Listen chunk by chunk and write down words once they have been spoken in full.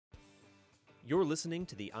You're listening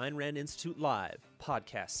to the Ayn Rand Institute Live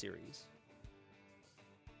podcast series.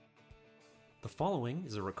 The following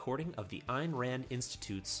is a recording of the Ayn Rand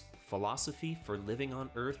Institute's Philosophy for Living on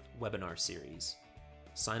Earth webinar series.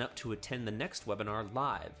 Sign up to attend the next webinar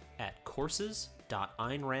live at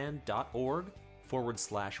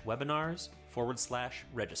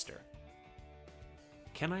courses.aynrand.org/webinars/register.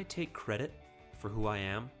 Can I Take Credit for Who I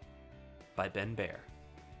Am? By Ben Baer.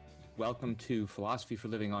 Welcome to Philosophy for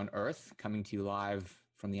Living on Earth, coming to you live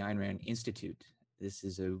from the Ayn Rand Institute. This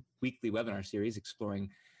is a weekly webinar series exploring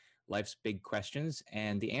life's big questions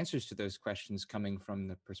and the answers to those questions coming from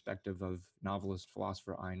the perspective of novelist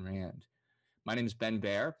philosopher Ayn Rand. My name is Ben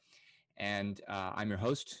Baer, and I'm your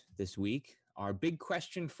host this week. Our big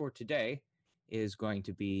question for today is going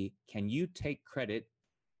to be, can you take credit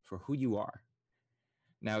for who you are?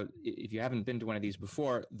 Now, if you haven't been to one of these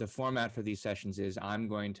before, the format for these sessions is I'm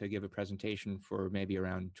going to give a presentation for maybe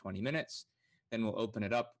around 20 minutes. Then we'll open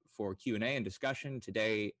it up for Q&A and discussion.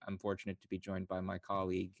 Today, I'm fortunate to be joined by my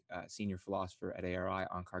colleague, senior philosopher at ARI,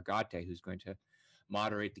 Onkar Ghate, who's going to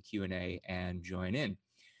moderate the Q&A and join in.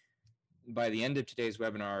 By the end of today's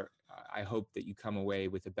webinar, I hope that you come away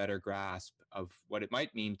with a better grasp of what it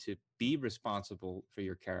might mean to be responsible for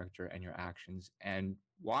your character and your actions and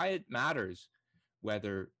why it matters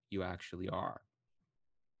whether you actually are.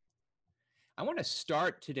 I want to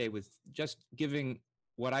start today with just giving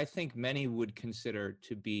what I think many would consider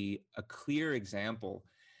to be a clear example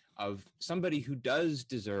of somebody who does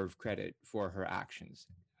deserve credit for her actions,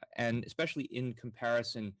 and especially in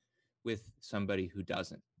comparison with somebody who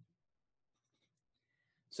doesn't.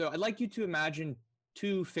 So I'd like you to imagine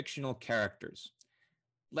two fictional characters.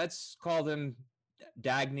 Let's call them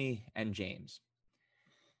Dagny and James.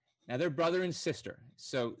 Now, they're brother and sister,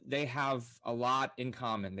 so they have a lot in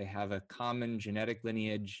common. They have a common genetic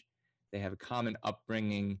lineage. They have a common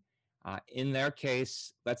upbringing. In their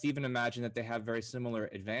case, let's even imagine that they have very similar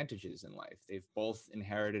advantages in life. They've both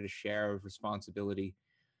inherited a share of responsibility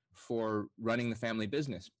for running the family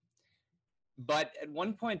business. But at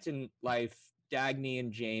one point in life, Dagny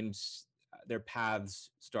and James, their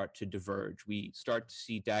paths start to diverge. We start to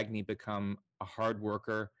see Dagny become a hard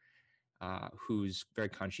worker, who's very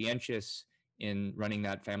conscientious in running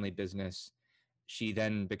that family business. She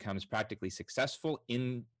then becomes practically successful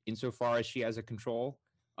insofar as she has a control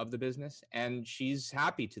of the business, and she's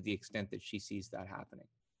happy to the extent that she sees that happening.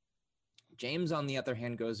 James, on the other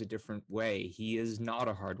hand, goes a different way. He is not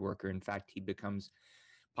a hard worker. In fact, he becomes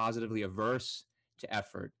positively averse to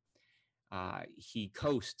effort. He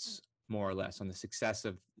coasts more or less on the success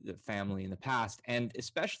of the family in the past, and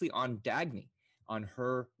especially on Dagny, on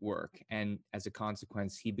her work, and as a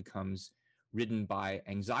consequence, he becomes ridden by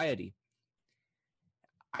anxiety.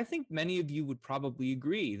 I think many of you would probably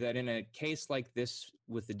agree that in a case like this,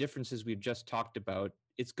 with the differences we've just talked about,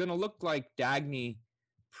 it's going to look like Dagny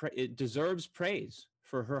it deserves praise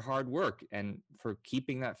for her hard work and for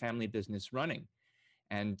keeping that family business running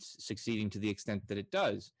and succeeding to the extent that it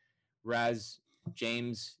does, whereas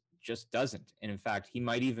James just doesn't. And in fact, he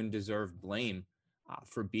might even deserve blame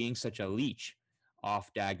for being such a leech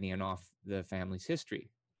off Dagny and off the family's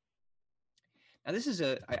history. Now,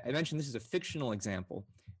 I mentioned this is a fictional example,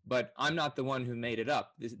 but I'm not the one who made it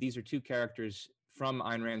up. These are two characters from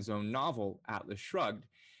Ayn Rand's own novel, Atlas Shrugged,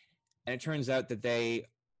 and it turns out that they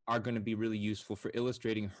are going to be really useful for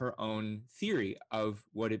illustrating her own theory of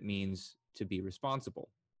what it means to be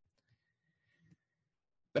responsible.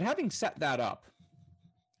 But having set that up,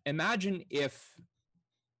 imagine if,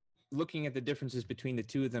 looking at the differences between the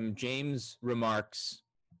two of them, James remarks,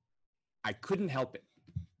 "I couldn't help it."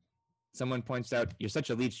 Someone points out, "You're such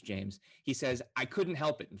a leech, James." He says, "I couldn't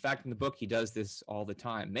help it." In fact, in the book, he does this all the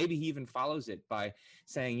time. Maybe he even follows it by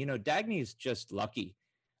saying, Dagny is just lucky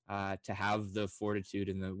to have the fortitude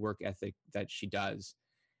and the work ethic that she does.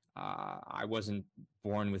 I wasn't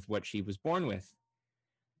born with what she was born with.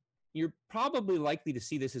 You're probably likely to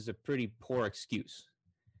see this as a pretty poor excuse.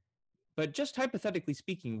 But just hypothetically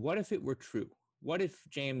speaking, what if it were true? What if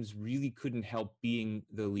James really couldn't help being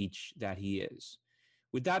the leech that he is?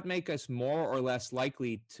 Would that make us more or less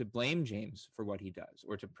likely to blame James for what he does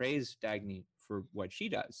or to praise Dagny for what she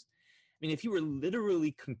does? I mean, if you were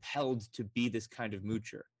literally compelled to be this kind of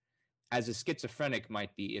moocher, as a schizophrenic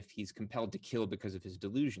might be if he's compelled to kill because of his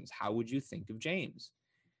delusions, how would you think of James?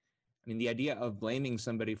 I mean, the idea of blaming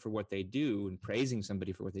somebody for what they do and praising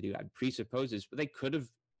somebody for what they do presupposes, but they could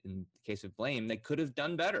have, in the case of blame, they could have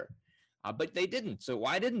done better, but they didn't. So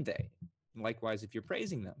why didn't they? Likewise, if you're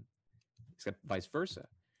praising them, except vice versa.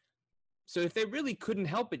 So if they really couldn't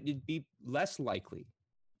help it, you'd be less likely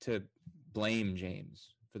to blame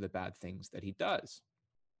James for the bad things that he does.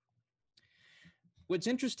 What's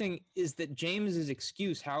interesting is that James's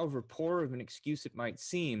excuse, however poor of an excuse it might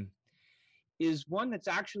seem, is one that's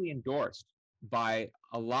actually endorsed by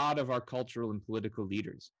a lot of our cultural and political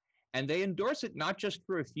leaders. And they endorse it not just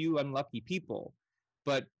for a few unlucky people,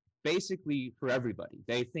 but basically for everybody.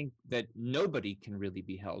 They think that nobody can really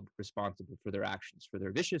be held responsible for their actions, for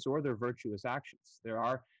their vicious or their virtuous actions. There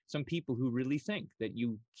are some people who really think that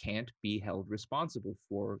you can't be held responsible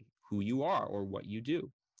for who you are or what you do.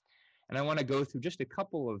 And I want to go through just a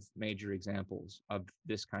couple of major examples of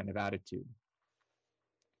this kind of attitude.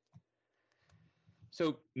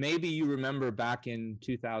 So maybe you remember back in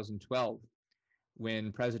 2012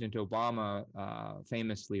 when President Obama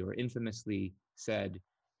famously or infamously said,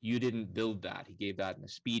 "You didn't build that." He gave that in a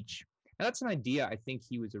speech. And that's an idea I think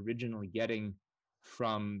he was originally getting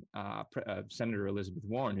from Senator Elizabeth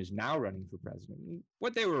Warren, who's now running for president. And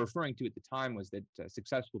what they were referring to at the time was that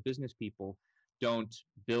successful business people don't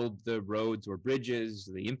build the roads or bridges,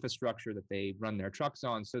 the infrastructure that they run their trucks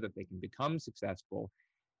on so that they can become successful.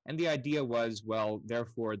 And the idea was, well,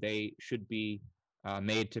 therefore they should be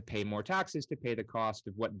made to pay more taxes to pay the cost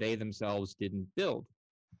of what they themselves didn't build.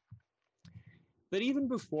 But even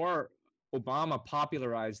before Obama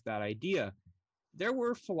popularized that idea, there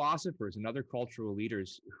were philosophers and other cultural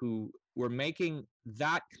leaders who were making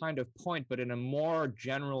that kind of point, but in a more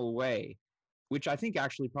general way, which I think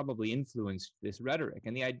actually probably influenced this rhetoric.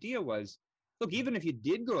 And the idea was, look, even if you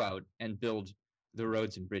did go out and build the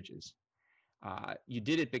roads and bridges, you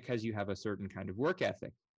did it because you have a certain kind of work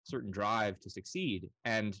ethic, certain drive to succeed.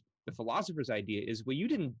 And the philosopher's idea is, well, you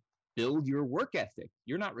didn't build your work ethic.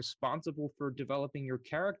 You're not responsible for developing your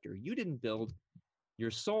character. You didn't build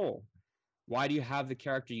your soul. Why do you have the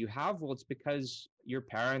character you have? Well, it's because your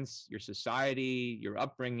parents, your society, your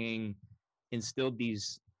upbringing instilled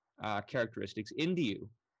these characteristics into you.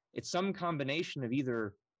 It's some combination of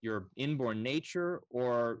either your inborn nature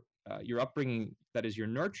or your upbringing, that is your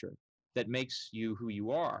nurture, that makes you who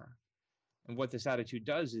you are. And what this attitude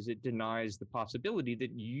does is it denies the possibility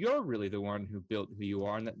that you're really the one who built who you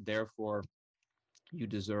are, and that therefore you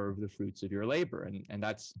deserve the fruits of your labor. And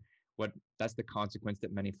that's the consequence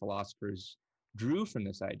that many philosophers drew from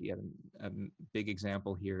this idea. A big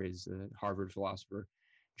example here is Harvard philosopher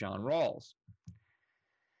John Rawls.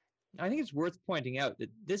 I think it's worth pointing out that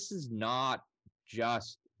this is not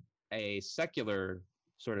just a secular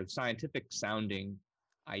sort of scientific sounding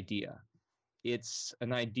idea. It's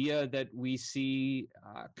an idea that we see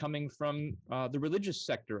coming from the religious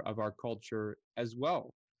sector of our culture as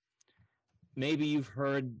well. Maybe you've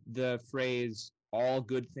heard the phrase, "all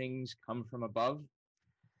good things come from above."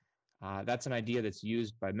 That's an idea that's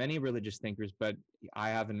used by many religious thinkers, but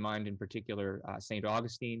I have in mind in particular St.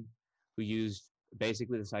 Augustine, who used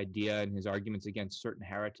basically this idea in his arguments against certain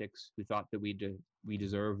heretics who thought that we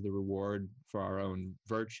deserve the reward for our own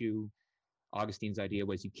virtue. Augustine's idea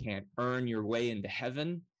was you can't earn your way into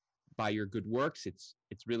heaven by your good works. It's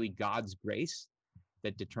really God's grace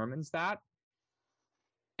that determines that.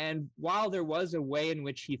 And while there was a way in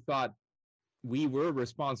which he thought we were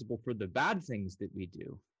responsible for the bad things that we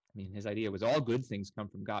do, I mean, his idea was all good things come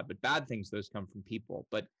from God, but bad things, those come from people.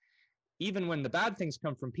 But even when the bad things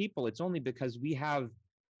come from people, it's only because we have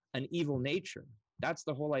an evil nature. That's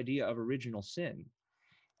the whole idea of original sin.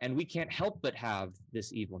 And we can't help but have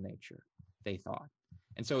this evil nature, they thought.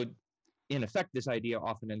 And so, in effect, this idea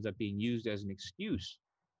often ends up being used as an excuse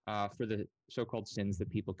for the so-called sins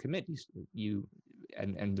that people commit,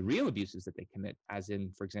 and the real abuses that they commit, as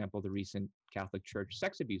in, for example, the recent Catholic Church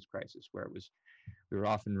sex abuse crisis, where we were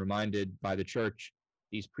often reminded by the church,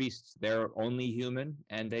 these priests, they're only human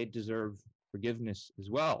and they deserve forgiveness as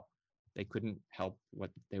well. They couldn't help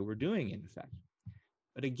what they were doing, in effect.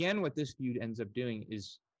 But again, what this view ends up doing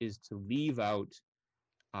is to leave out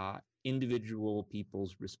individual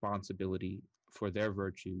people's responsibility for their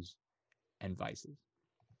virtues and vices.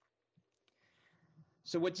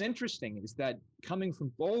 So what's interesting is that coming from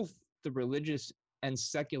both the religious and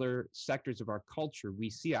secular sectors of our culture, we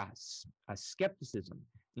see a skepticism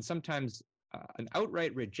and sometimes an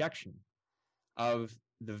outright rejection of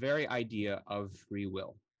the very idea of free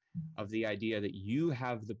will, of the idea that you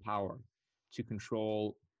have the power to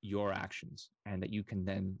control your actions and that you can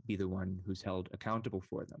then be the one who's held accountable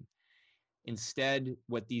for them. Instead,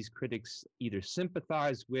 what these critics either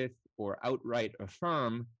sympathize with or outright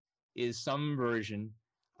affirm is some version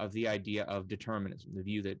of the idea of determinism, the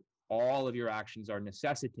view that all of your actions are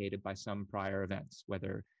necessitated by some prior events,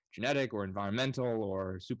 whether genetic or environmental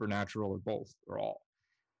or supernatural or both or all.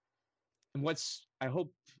 And what's, I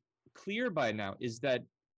hope, clear by now is that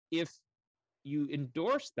if you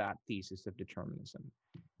endorse that thesis of determinism,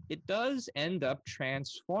 it does end up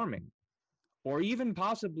transforming or even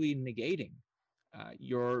possibly negating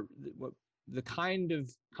the kind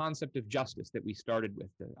of concept of justice that we started with,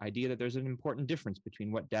 the idea that there's an important difference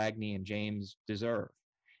between what Dagny and James deserve.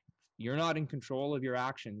 You're not in control of your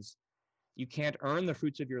actions. You can't earn the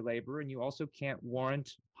fruits of your labor, and you also can't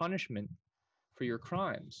warrant punishment for your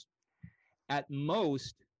crimes. At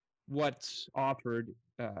most, what's offered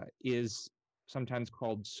is sometimes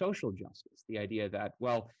called social justice, the idea that,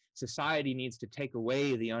 well, society needs to take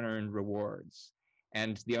away the unearned rewards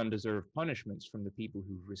and the undeserved punishments from the people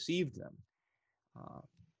who've received them.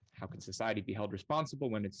 How can society be held responsible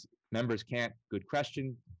when its members can't? Good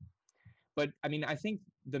question. But I mean, I think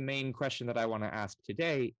the main question that I want to ask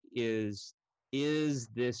today is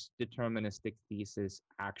this deterministic thesis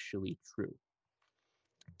actually true?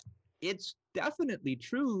 It's definitely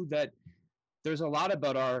true that there's a lot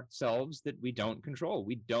about ourselves that we don't control.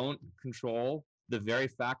 We don't control the very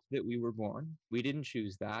fact that we were born. We didn't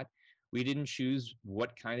choose that. We didn't choose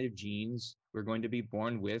what kind of genes we're going to be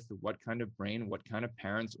born with, what kind of brain, what kind of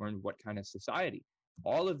parents, or in what kind of society.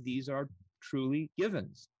 All of these are truly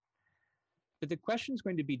givens. But the question is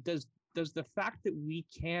going to be, does the fact that we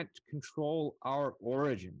can't control our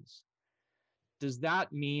origins, does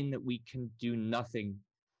that mean that we can do nothing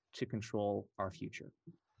to control our future?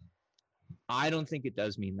 I don't think it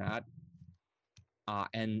does mean that,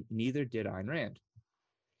 and neither did Ayn Rand.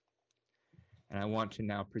 And I want to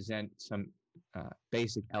now present some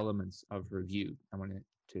basic elements of her view. I want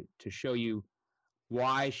to show you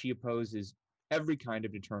why she opposes every kind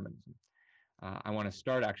of determinism. I want to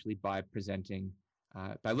start actually by presenting,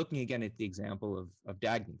 by looking again at the example of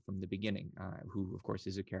Dagny from the beginning, who of course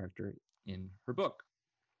is a character in her book.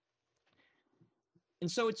 And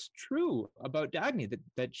so it's true about Dagny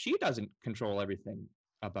that she doesn't control everything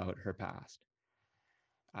about her past.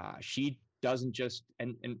 She doesn't just,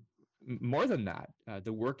 and more than that,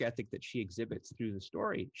 the work ethic that she exhibits through the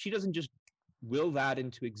story, she doesn't just will that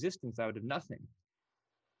into existence out of nothing.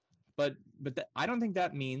 But I don't think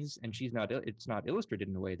that means, and it's not illustrated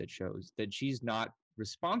in a way that shows that she's not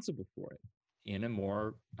responsible for it in a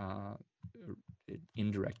more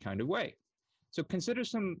indirect kind of way. So consider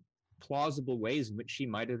some plausible ways in which she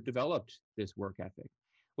might have developed this work ethic.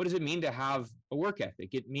 What does it mean to have a work ethic?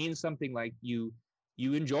 It means something like you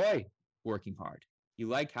enjoy working hard. You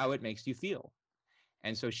like how it makes you feel.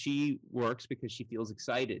 And so she works because she feels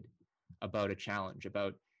excited about a challenge,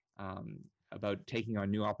 about taking on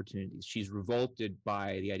new opportunities. She's revolted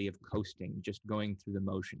by the idea of coasting, just going through the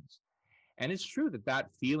motions. And it's true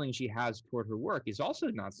that feeling she has toward her work is also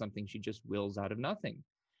not something she just wills out of nothing.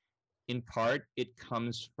 In part, it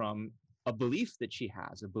comes from a belief that she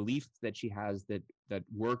has that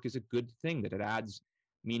work is a good thing, that it adds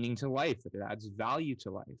meaning to life, that it adds value to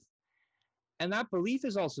life. And that belief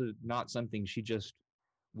is also not something she just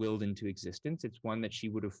willed into existence. It's one that she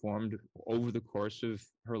would have formed over the course of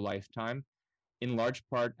her lifetime, in large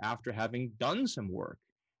part after having done some work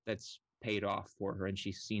that's paid off for her, and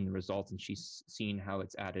she's seen the results and she's seen how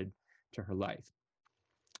it's added to her life.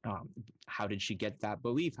 How did she get that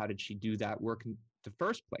belief? How did she do that work in the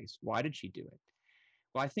first place? Why did she do it?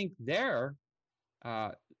 Well, I think there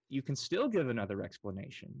you can still give another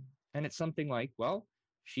explanation. And it's something like, well,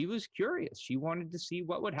 she was curious. She wanted to see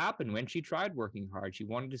what would happen when she tried working hard. She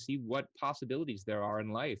wanted to see what possibilities there are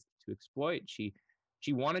in life to exploit. She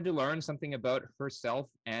wanted to learn something about herself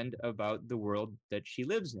and about the world that she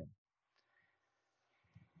lives in.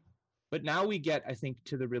 But now we get, I think,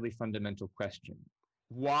 to the really fundamental question.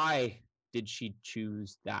 Why did she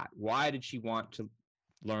choose that? Why did she want to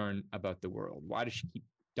learn about the world? Why does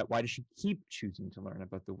she keep choosing to learn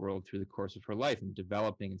about the world through the course of her life and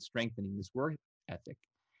developing and strengthening this work ethic?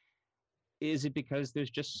 Is it because there's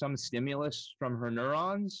just some stimulus from her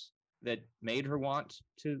neurons that made her want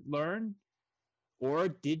to learn? Or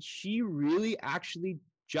did she really actually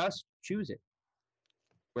just choose it,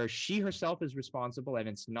 where she herself is responsible and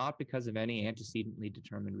it's not because of any antecedently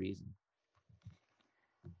determined reason?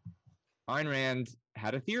 Ayn Rand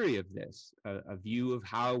had a theory of this, a view of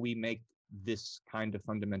how we make this kind of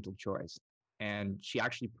fundamental choice. And she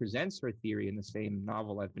actually presents her theory in the same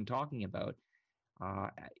novel I've been talking about,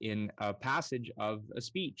 in a passage of a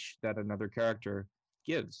speech that another character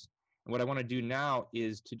gives. And what I want to do now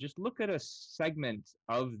is to just look at a segment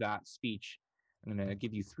of that speech. I'm going to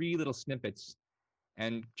give you 3 little snippets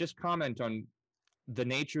and just comment on the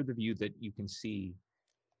nature of the view that you can see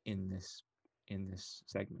in this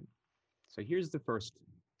segment. So here's the first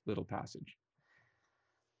little passage.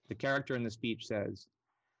 The character in the speech says,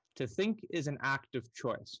 "To think is an act of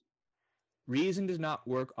choice. Reason does not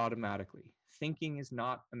work automatically. Thinking is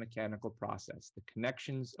not a mechanical process. The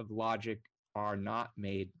connections of logic are not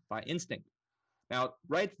made by instinct. Now,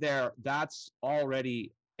 right there, that's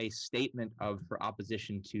already a statement of her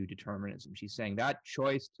opposition to determinism. She's saying that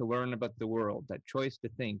choice to learn about the world, that choice to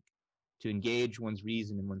think, to engage one's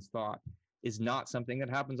reason and one's thought, is not something that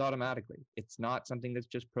happens automatically. It's not something that's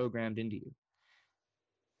just programmed into you.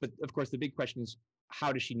 But of course, the big question is,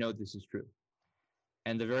 how does she know this is true?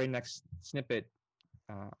 And the very next snippet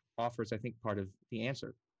offers, I think, part of the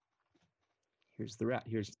answer. Here's the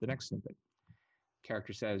next snippet.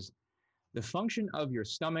 Character says, the function of your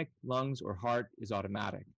stomach, lungs, or heart is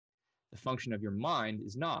automatic. The function of your mind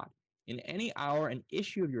is not. In any hour and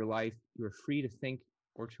issue of your life, you are free to think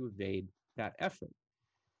or to evade that effort.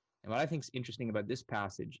 And what I think is interesting about this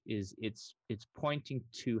passage is it's pointing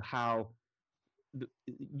to how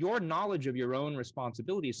your knowledge of your own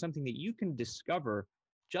responsibility is something that you can discover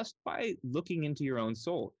just by looking into your own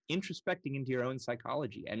soul, introspecting into your own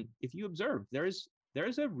psychology. And if you observe, there's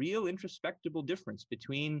a real introspectable difference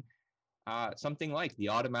between something like the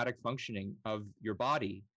automatic functioning of your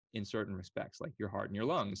body in certain respects, like your heart and your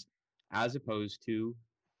lungs, as opposed to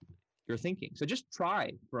your thinking. So just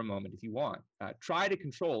try for a moment, if you want. Try to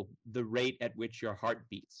control the rate at which your heart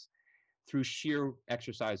beats through sheer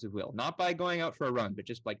exercise of will, not by going out for a run, but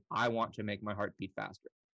just like, I want to make my heart beat faster.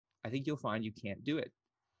 I think you'll find you can't do it.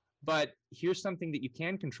 But here's something that you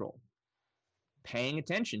can control: paying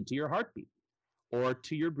attention to your heartbeat or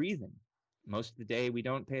to your breathing. Most of the day, we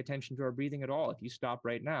don't pay attention to our breathing at all. If you stop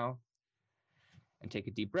right now and take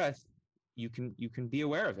a deep breath, you can be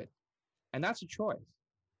aware of it. And that's a choice.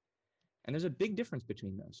 And there's a big difference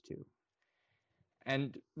between those two.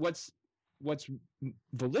 And what's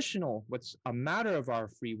volitional, what's a matter of our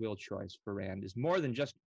free will choice for Rand, is more than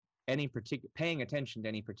just paying attention to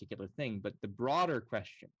any particular thing, but the broader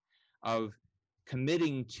question of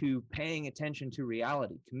committing to paying attention to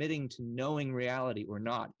reality, committing to knowing reality or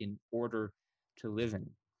not in order to live in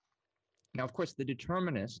it. Now, of course, the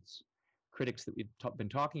determinists, critics that we've been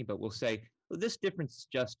talking about, will say, well, this difference is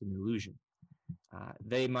just an illusion.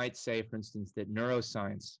 They might say, for instance, that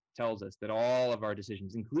neuroscience tells us that all of our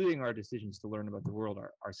decisions, including our decisions to learn about the world,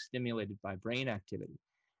 are stimulated by brain activity.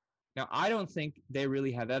 Now, I don't think they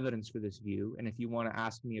really have evidence for this view, and if you want to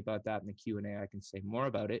ask me about that in the Q&A, I can say more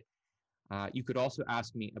about it. You could also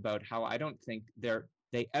ask me about how I don't think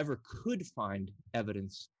they ever could find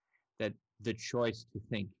evidence that the choice to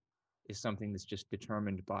think is something that's just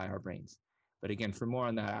determined by our brains. But again, for more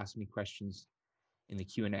on that, ask me questions in the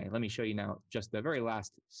Q&A. Let me show you now just the very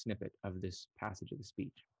last snippet of this passage of the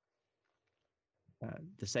speech.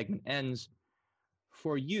 The segment ends,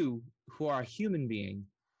 for you who are a human being,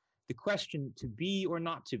 the question to be or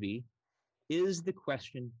not to be is the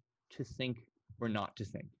question to think or not to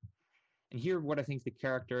think. And here, what I think the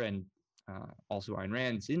character and also Ayn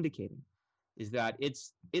Rand is indicating is that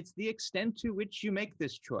it's the extent to which you make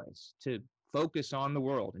this choice to focus on the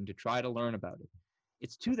world and to try to learn about it.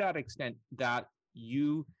 It's to that extent that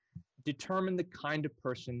you determine the kind of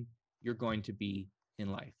person you're going to be in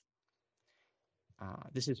life.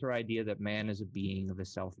 This is her idea that man is a being of a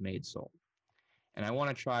self-made soul. And I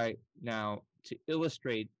want to try now to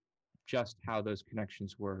illustrate just how those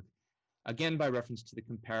connections work, again, by reference to the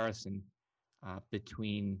comparison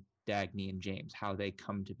between Dagny and James, how they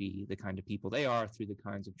come to be the kind of people they are through the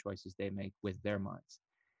kinds of choices they make with their minds.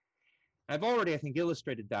 I've already, I think,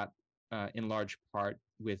 illustrated that in large part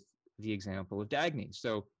with the example of Dagny.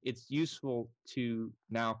 So it's useful to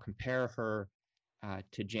now compare her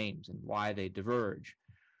to James and why they diverge.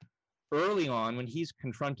 Early on, when he's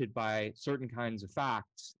confronted by certain kinds of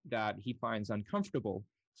facts that he finds uncomfortable,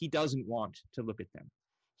 he doesn't want to look at them.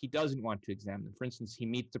 He doesn't want to examine them. For instance, he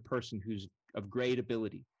meets a person who's of great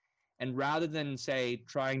ability. And rather than, say,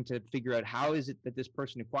 trying to figure out how is it that this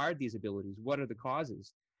person acquired these abilities, what are the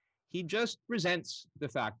causes, he just resents the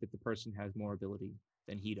fact that the person has more ability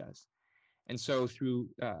than he does. And so through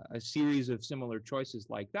a series of similar choices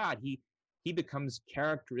like that, he becomes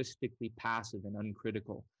characteristically passive and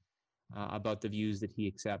uncritical about the views that he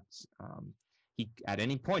accepts. At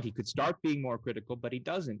any point, he could start being more critical, but he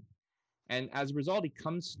doesn't. And as a result, he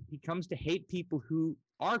comes to hate people who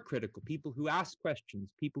are critical, people who ask questions,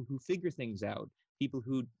 people who figure things out, people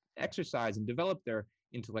who exercise and develop their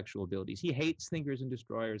intellectual abilities. He hates thinkers and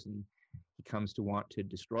destroyers, and he comes to want to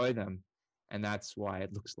destroy them. And that's why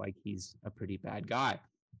it looks like he's a pretty bad guy.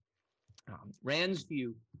 Rand's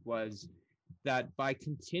view was that by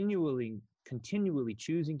continually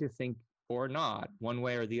choosing to think or not, one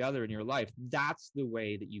way or the other in your life, that's the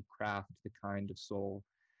way that you craft the kind of soul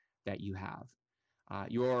that you have.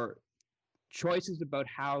 Your choices about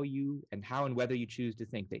how and whether you choose to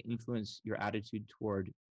think, they influence your attitude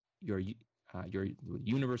toward your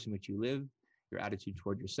universe in which you live, your attitude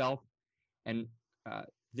toward yourself. And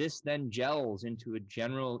this then gels into a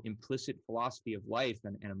general implicit philosophy of life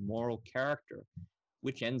and a moral character,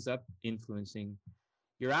 which ends up influencing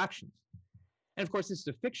your actions. And of course, this is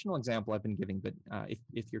a fictional example I've been giving, but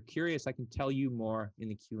if you're curious, I can tell you more in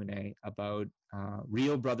the Q&A about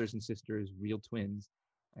real brothers and sisters, real twins,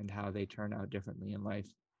 and how they turn out differently in life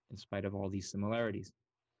in spite of all these similarities.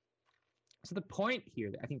 So the point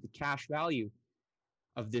here, I think the cash value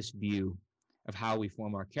of this view of how we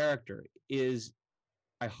form our character is,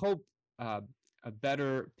 I hope, a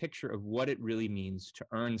better picture of what it really means to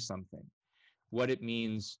earn something, what it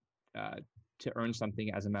means to earn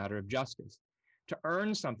something as a matter of justice. To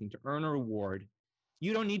earn something, to earn a reward,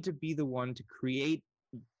 you don't need to be the one to create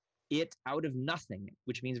it out of nothing,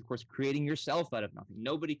 which means, of course, creating yourself out of nothing.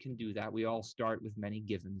 Nobody can do that. We all start with many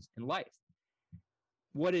givens in life.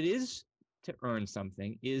 What it is to earn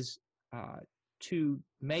something is to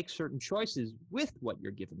make certain choices with what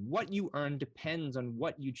you're given. What you earn depends on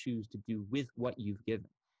what you choose to do with what you've given.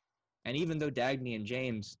 And even though Dagny and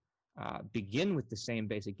James begin with the same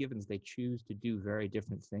basic givens, they choose to do very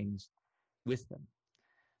different things with them.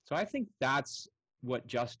 So I think that's what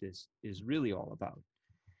justice is really all about.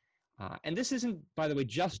 And this isn't, by the way,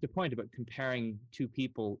 just a point about comparing two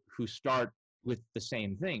people who start with the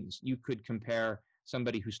same things. You could compare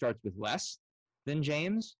somebody who starts with less than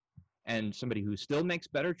James and somebody who still makes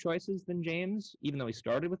better choices than James, even though he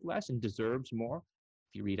started with less and deserves more.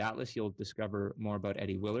 If you read Atlas, you'll discover more about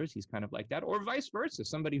Eddie Willers. He's kind of like that. Or vice versa,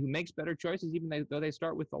 somebody who makes better choices, even though they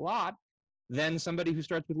start with a lot, than somebody who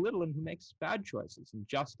starts with little and who makes bad choices. And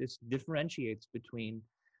justice differentiates between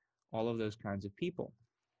all of those kinds of people.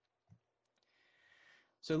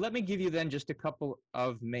 So let me give you then just a couple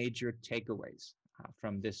of major takeaways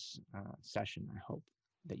from this session, I hope,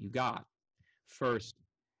 that you got. First,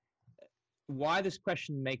 why this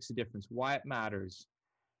question makes a difference, why it matters,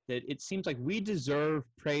 that it seems like we deserve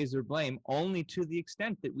praise or blame only to the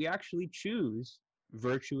extent that we actually choose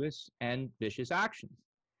virtuous and vicious actions.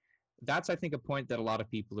 That's, I think, a point that a lot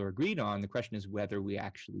of people are agreed on. The question is whether we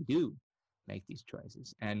actually do make these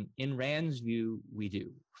choices. And in Rand's view, we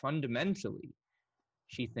do. Fundamentally,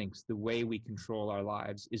 she thinks the way we control our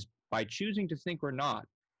lives is by choosing to think or not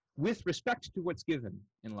with respect to what's given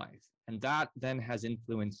in life. And that then has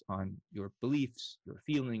influence on your beliefs, your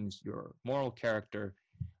feelings, your moral character,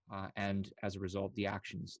 and as a result, the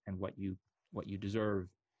actions and what you deserve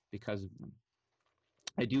because of them.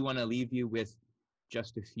 I do want to leave you with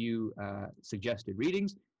just a few suggested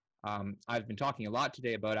readings. I've been talking a lot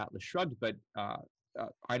today about Atlas Shrugged, but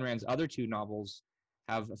Ayn Rand's other two novels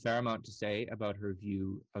have a fair amount to say about her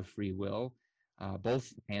view of free will,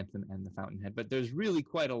 both Anthem and The Fountainhead. But there's really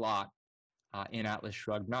quite a lot in Atlas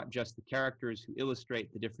Shrugged, not just the characters who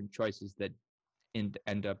illustrate the different choices that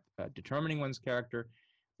end up determining one's character,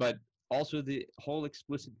 but also the whole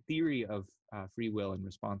explicit theory of free will and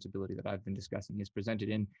responsibility that I've been discussing is presented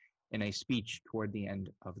in a speech toward the end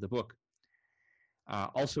of the book.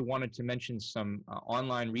 Also wanted to mention some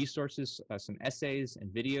online resources, some essays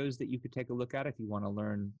and videos that you could take a look at if you want to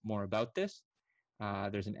learn more about this.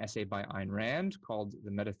 There's an essay by Ayn Rand called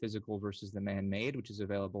The Metaphysical versus the Man-Made, which is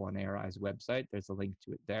available on ARI's website. There's a link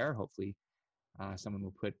to it there. Hopefully someone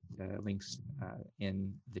will put links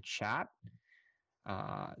in the chat.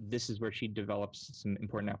 This is where she develops some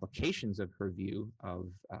important applications of her view of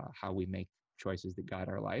how we make choices that guide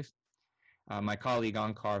our life. My colleague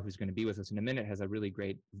Ankar, who's going to be with us in a minute, has a really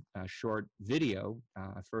great short video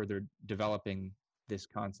further developing this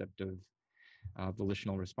concept of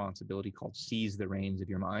volitional responsibility called Seize the Reins of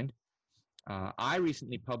Your Mind. I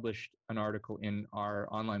recently published an article in our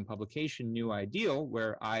online publication, New Ideal,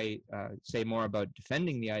 where I say more about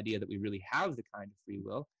defending the idea that we really have the kind of free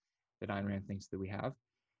will that Ayn Rand thinks that we have.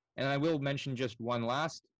 And I will mention just one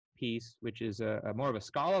last piece, which is a more of a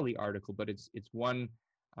scholarly article, but it's one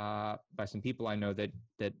by some people I know that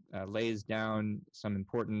lays down some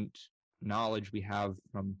important knowledge we have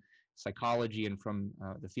from psychology and from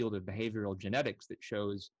the field of behavioral genetics that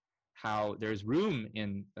shows how there's room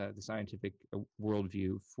in the scientific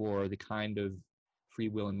worldview for the kind of free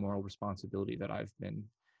will and moral responsibility that I've been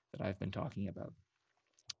talking about.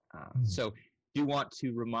 So do want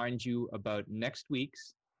to remind you about next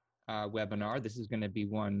week's webinar. This is going to be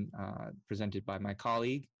one presented by my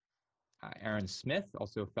colleague, Aaron Smith,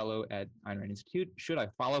 also a fellow at Ayn Rand Institute. Should I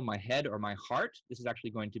follow my head or my heart? This is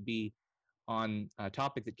actually going to be on a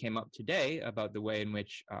topic that came up today about the way in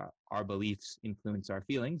which our beliefs influence our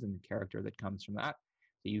feelings and the character that comes from that.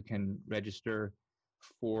 So you can register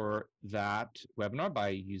for that webinar by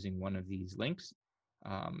using one of these links.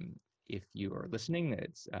 If you are listening,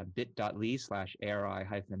 it's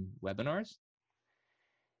bit.ly/ARI-webinars.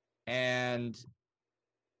 And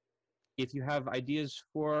if you have ideas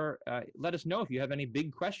for, let us know if you have any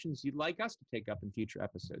big questions you'd like us to take up in future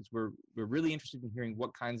episodes. We're really interested in hearing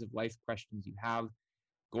what kinds of life questions you have.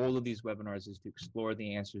 Goal of these webinars is to explore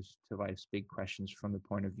the answers to life's big questions from the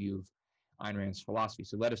point of view of Ayn Rand's philosophy.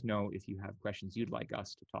 So let us know if you have questions you'd like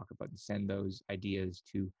us to talk about, and send those ideas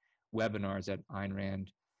to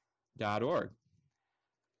webinars@aynrand.org.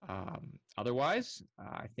 Otherwise,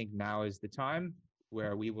 I think now is the time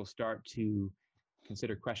where we will start to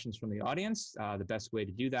consider questions from the audience. The best way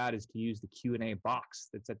to do that is to use the Q&A box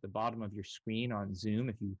that's at the bottom of your screen on Zoom.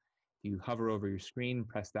 If you hover over your screen,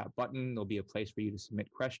 press that button, there'll be a place for you to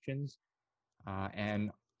submit questions.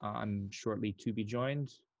 And I'm shortly to be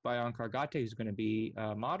joined by Onkar Ghate, who's going to be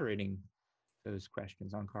moderating those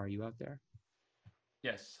questions. Onkar, are you out there?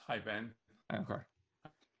 Yes. Hi, Ben. Hi, Onkar.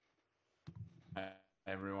 Hi,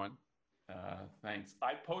 everyone. Thanks.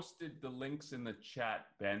 I posted the links in the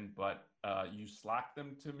chat, Ben, but you Slacked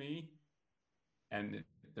them to me, and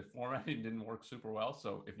the formatting didn't work super well.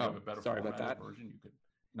 So if you have a better formatted version, you could.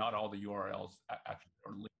 Not all the URLs actually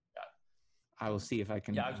are linked yet. I will see if I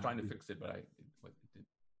can. Yeah, I was trying to fix it, but it didn't.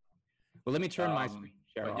 Well, let me turn my screen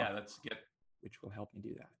share off. Yeah, let's get. Which will help me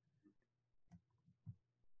do that.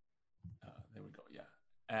 There we go. Yeah.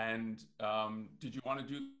 And did you want to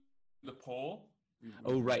do the poll?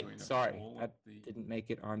 Oh, right. Sorry, that didn't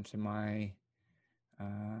make it onto my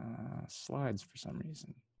slides for some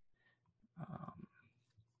reason.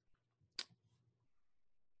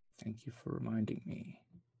 Thank you for reminding me.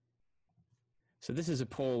 So this is a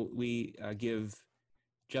poll we give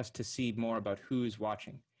just to see more about who's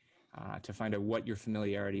watching, to find out what your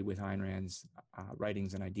familiarity with Ayn Rand's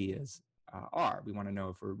writings and ideas are. We want to know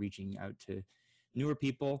if we're reaching out to newer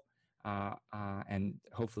people, and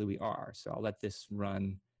hopefully we are. So I'll let this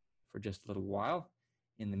run for just a little while.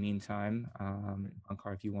 In the meantime,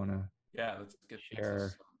 Onkar, if you want to let's get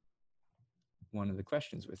share one of the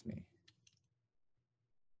questions with me.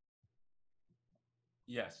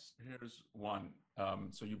 Yes, here's one.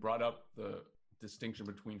 So you brought up the distinction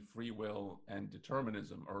between free will and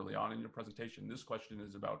determinism early on in your presentation. This question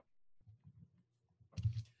is about,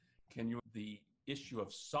 the issue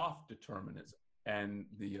of soft determinism and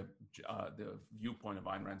the viewpoint of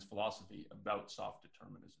Ayn Rand's philosophy about soft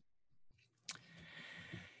determinism.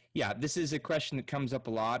 Yeah, this is a question that comes up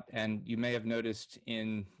a lot, and you may have noticed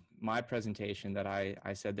in my presentation that I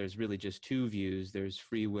said there's really just two views. There's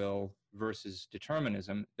free will versus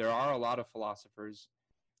determinism. There are a lot of philosophers,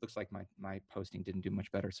 looks like my posting didn't do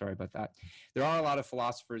much better, sorry about that. There are a lot of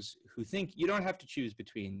philosophers who think you don't have to choose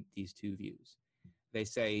between these two views. They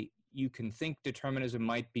say you can think determinism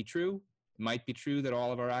might be true. It might be true that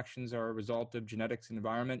all of our actions are a result of genetics and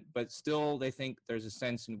environment, but still they think there's a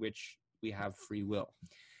sense in which we have free will.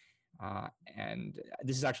 And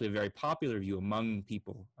this is actually a very popular view among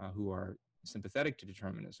people who are sympathetic to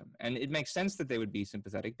determinism. And it makes sense that they would be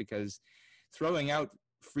sympathetic, because throwing out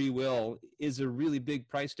free will is a really big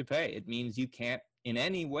price to pay. It means you can't in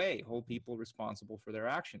any way hold people responsible for their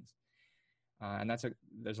actions. And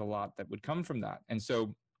there's a lot that would come from that. And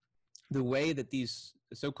so the way that these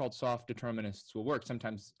so-called soft determinists will work,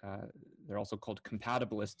 sometimes they're also called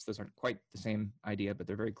compatibilists. Those aren't quite the same idea, but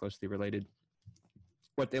they're very closely related.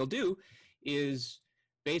 What they'll do is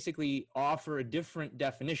basically offer a different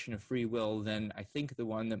definition of free will than I think the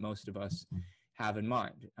one that most of us have in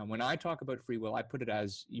mind. And when I talk about free will, I put it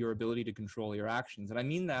as your ability to control your actions. And I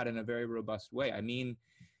mean that in a very robust way. I mean,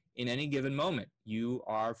 in any given moment, you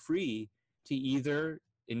are free to either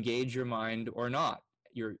engage your mind or not.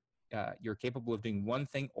 You're capable of doing one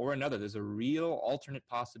thing or another. There's a real alternate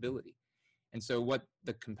possibility. And so what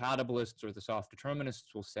the compatibilists or the soft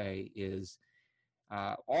determinists will say is,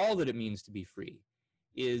 all that it means to be free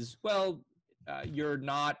is, well, you're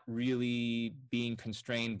not really being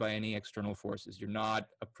constrained by any external forces. You're not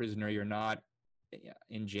a prisoner. You're not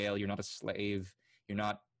in jail. You're not a slave. You're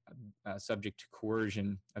not subject to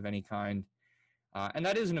coercion of any kind. And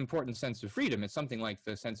that is an important sense of freedom. It's something like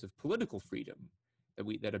the sense of political freedom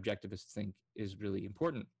that objectivists think is really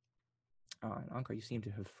important. Onkar, you seem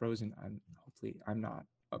to have frozen. Hopefully I'm not.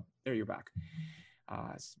 Oh, there, you're back.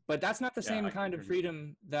 But that's not the same kind of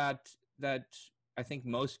freedom that I think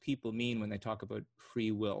most people mean when they talk about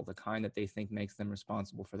free will, the kind that they think makes them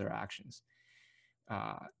responsible for their actions.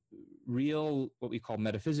 Real, what we call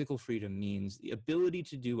metaphysical freedom, means the ability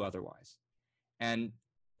to do otherwise. And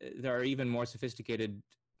there are even more sophisticated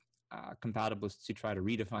compatibilists who try to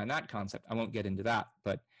redefine that concept. I won't get into that,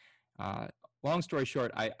 but long story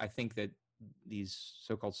short, I think that these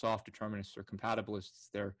so-called soft determinists or compatibilists,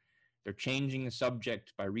 they're changing the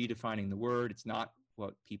subject by redefining the word. It's not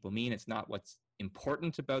what people mean. It's not what's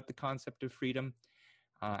important about the concept of freedom.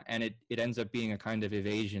 and it ends up being a kind of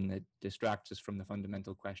evasion that distracts us from the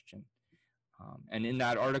fundamental question. And in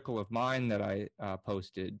that article of mine that I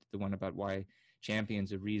posted, the one about why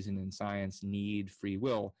champions of reason in science need free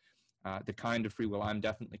will, the kind of free will I'm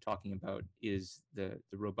definitely talking about is the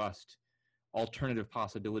robust alternative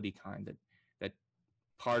possibility kind, that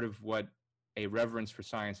part of what a reverence for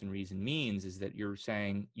science and reason means is that you're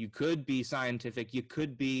saying you could be scientific, you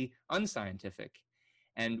could be unscientific.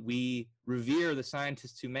 And we revere the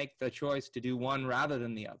scientists who make the choice to do one rather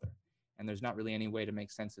than the other. And there's not really any way to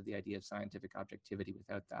make sense of the idea of scientific objectivity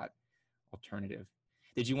without that alternative.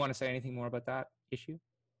 Did you want to say anything more about that issue?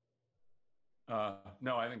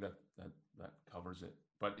 No, I think that covers it.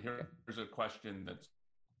 But here's a question that's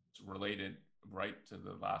related right to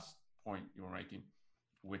the last point you were making,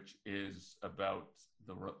 which is about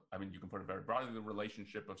you can put it very broadly, the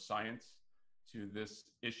relationship of science to this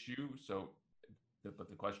issue. So, but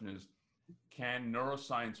the question is, can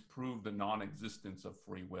neuroscience prove the non-existence of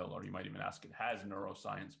free will? Or you might even ask it, has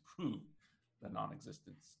neuroscience proved the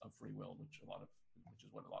non-existence of free will, which is what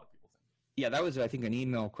a lot of people think. Yeah, that was, I think, an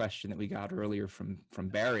email question that we got earlier from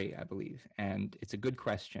Barry, I believe. And it's a good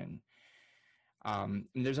question. And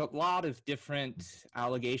there's a lot of different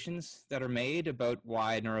allegations that are made about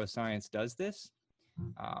why neuroscience does this.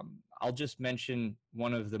 I'll just mention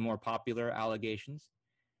one of the more popular allegations.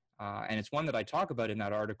 And it's one that I talk about in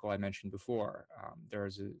that article I mentioned before.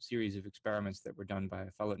 There's a series of experiments that were done by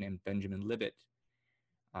a fellow named Benjamin Libet.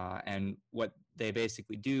 And what they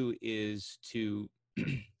basically do is to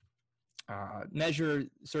measure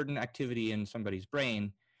certain activity in somebody's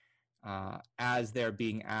brain as they're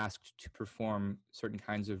being asked to perform certain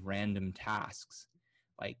kinds of random tasks,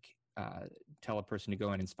 like tell a person to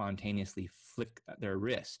go in and spontaneously flick their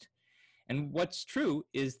wrist. And what's true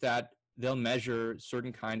is that they'll measure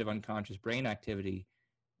certain kind of unconscious brain activity,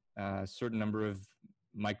 a certain number of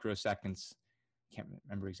microseconds, can't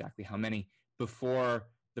remember exactly how many, before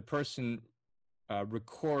the person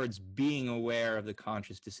records being aware of the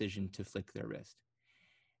conscious decision to flick their wrist.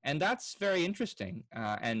 And that's very interesting.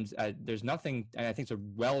 And there's nothing, and I think it's a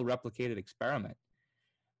well-replicated experiment.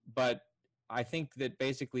 But I think that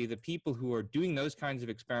basically the people who are doing those kinds of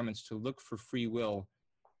experiments to look for free will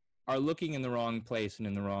are looking in the wrong place and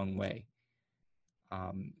in the wrong way.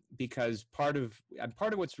 Because part of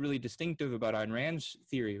what's really distinctive about Ayn Rand's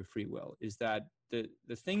theory of free will is that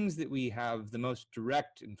the things that we have the most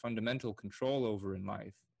direct and fundamental control over in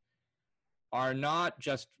life are not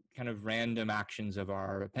just kind of random actions of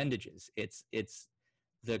our appendages. It's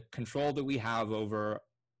the control that we have over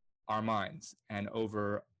our minds and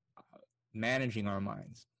over managing our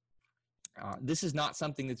minds. This is not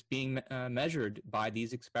something that's being measured by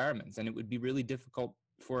these experiments, and it would be really difficult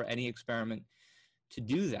for any experiment to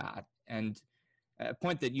do that. And a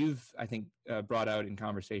point that you've, I think, brought out in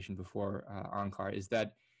conversation before, Onkar, is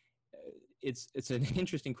that it's an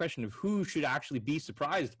interesting question of who should actually be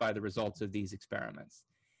surprised by the results of these experiments.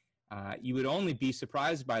 You would only be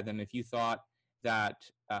surprised by them if you thought that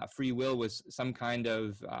free will was some kind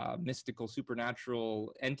of mystical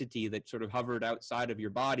supernatural entity that sort of hovered outside of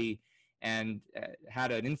your body and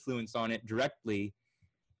had an influence on it directly.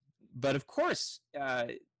 But of course,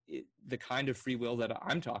 the kind of free will that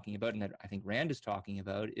I'm talking about, and that I think Rand is talking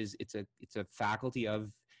about, is it's a faculty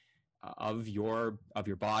of your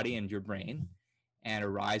body and your brain, and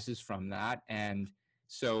arises from that. And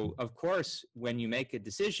so, of course, when you make a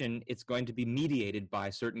decision, it's going to be mediated by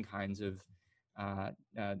certain kinds of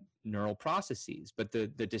neural processes. But the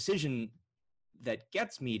decision that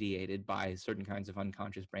gets mediated by certain kinds of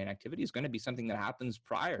unconscious brain activity is going to be something that happens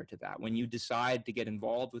prior to that. When you decide to get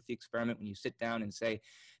involved with the experiment, when you sit down and say,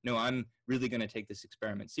 no, I'm really going to take this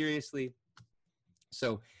experiment seriously.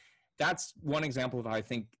 So that's one example of how I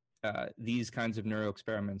think these kinds of neuro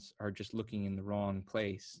experiments are just looking in the wrong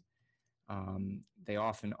place. They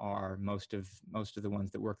often are. Most of the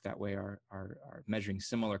ones that work that way are measuring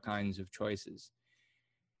similar kinds of choices.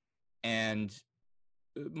 And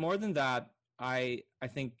more than that, I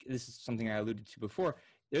think this is something I alluded to before.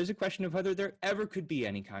 There's a question of whether there ever could be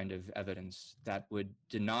any kind of evidence that would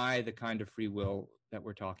deny the kind of free will that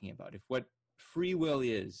we're talking about. If what free will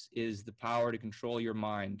is the power to control your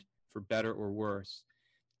mind for better or worse,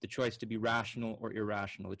 the choice to be rational or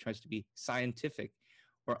irrational, the choice to be scientific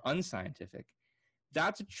or unscientific,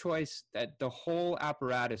 that's a choice that the whole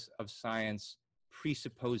apparatus of science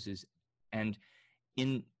presupposes. And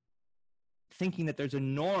in thinking that there's a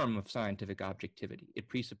norm of scientific objectivity, it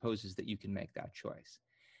presupposes that you can make that choice.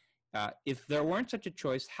 If there weren't such a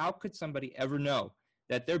choice, how could somebody ever know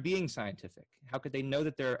that they're being scientific? How could they know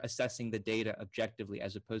that they're assessing the data objectively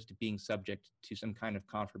as opposed to being subject to some kind of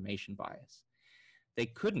confirmation bias? they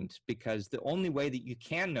couldn't, because the only way that you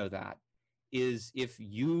can know that is if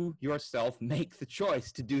you yourself make the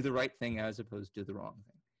choice to do the right thing as opposed to the wrong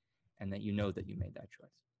thing, and that you know that you made that choice.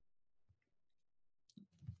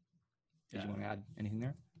 Did you want to add anything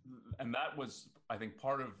there? And that was, I think,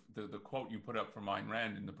 part of the quote you put up from Ayn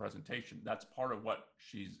Rand in the presentation. That's part of what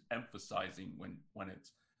she's emphasizing when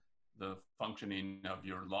it's the functioning of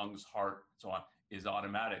your lungs, heart, so on, is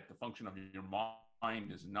automatic. The function of your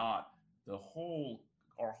mind is not. Our whole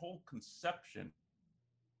conception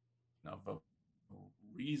of a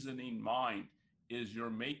reasoning mind is you're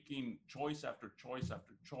making choice after choice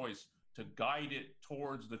after choice to guide it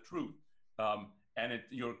towards the truth. And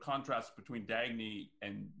your contrast between Dagny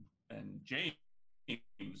and James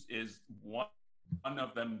is one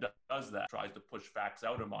of them does that, tries to push facts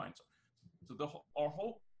out of mind. So our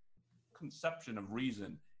whole conception of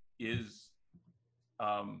reason is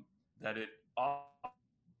that it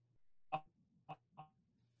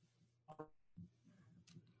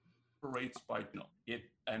operates by it,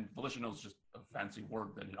 and volitional is just a fancy word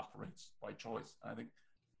that it operates by choice. I think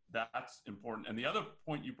that's important. And the other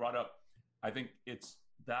point you brought up, I think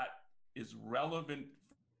that is relevant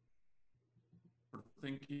for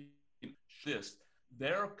thinking this.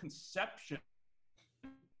 Their conception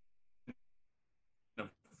of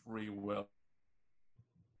free will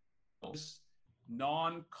is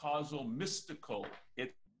non-causal, mystical.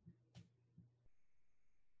 It's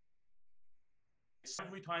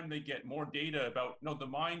every time they get more data about, no, the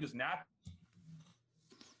mind is natural,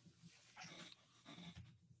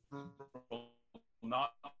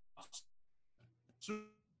 not.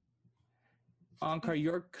 Onkar,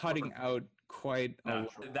 you're cutting out quite a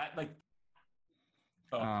lot. That like.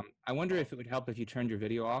 I wonder if it would help if you turned your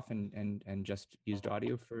video off and just used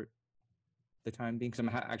audio for the time being, because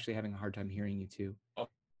I'm actually having a hard time hearing you too.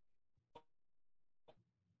 Okay.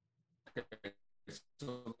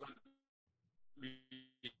 So let me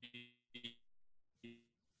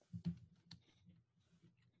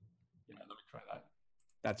try that.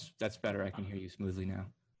 That's better. I can hear you smoothly now.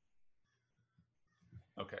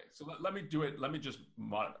 Okay, so let me do it. Let me just,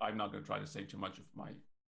 I'm not going to try to say too much of my.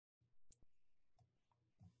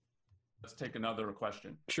 Let's take another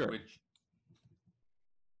question. Sure.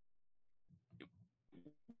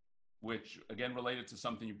 Which again, related to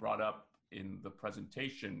something you brought up in the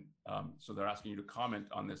presentation. So they're asking you to comment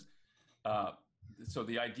on this. So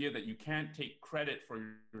the idea that you can't take credit for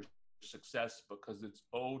your success because it's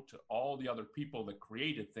owed to all the other people that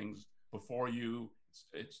created things before you.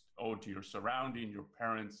 It's owed to your surrounding, your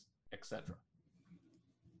parents, etc.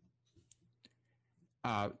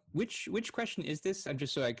 Which question is this? I'm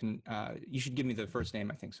just so I can. You should give me the first name,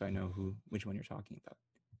 I think, so I know which one you're talking about.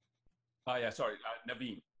 Yeah, sorry,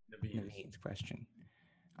 Naveen. Naveen's question.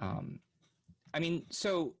 I mean,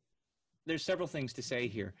 so there's several things to say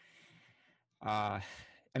here. I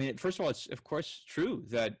mean, first of all, it's of course true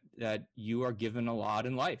that you are given a lot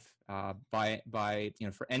in life by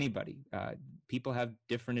for anybody. People have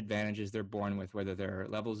different advantages they're born with, whether they're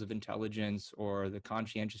levels of intelligence or the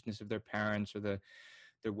conscientiousness of their parents or the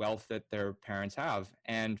wealth that their parents have,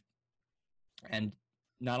 and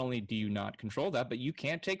not only do you not control that, but you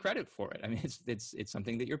can't take credit for it. I mean, it's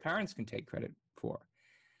something that your parents can take credit for.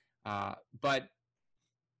 But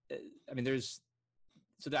I mean,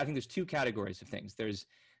 I think there's two categories of things. There's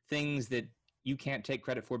things that you can't take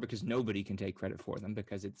credit for because nobody can take credit for them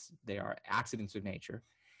because they are accidents of nature.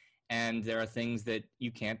 And there are things that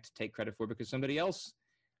you can't take credit for because somebody else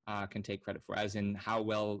can take credit for, as in how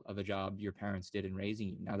well of a job your parents did in raising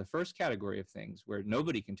you. Now, the first category of things where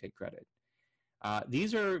nobody can take credit,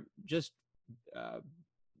 these are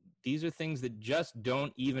things that just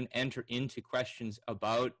don't even enter into questions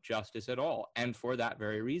about justice at all. And for that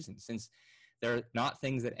very reason, since they're not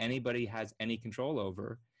things that anybody has any control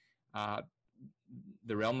over,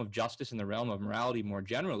 the realm of justice and the realm of morality more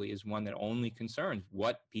generally is one that only concerns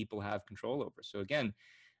what people have control over. So again,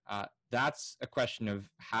 that's a question of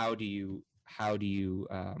how do you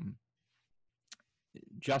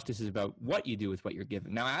justice is about what you do with what you're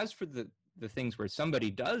given. Now, as for the things where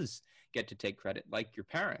somebody does get to take credit, like your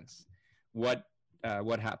parents, what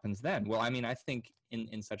happens then? Well, I mean, I think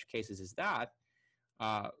in such cases as that,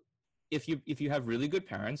 if you have really good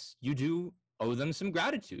parents, you do owe them some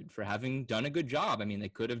gratitude for having done a good job. I mean, they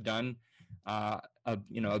could have done a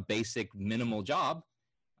basic minimal job,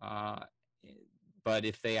 but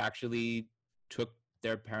if they actually took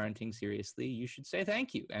their parenting seriously, you should say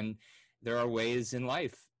thank you. And there are ways in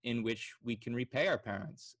life in which we can repay our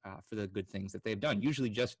parents for the good things that they've done.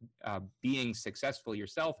 Usually just being successful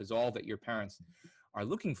yourself is all that your parents are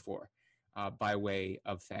looking for by way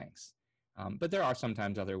of thanks. But there are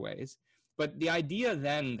sometimes other ways. But the idea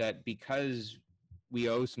then that because we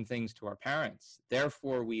owe some things to our parents,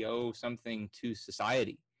 therefore we owe something to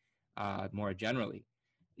society more generally,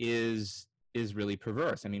 is really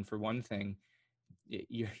perverse. I mean, for one thing,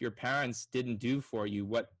 your parents didn't do for you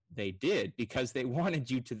what they did because they wanted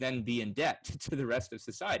you to then be in debt to the rest of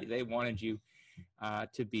society. They wanted you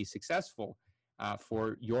to be successful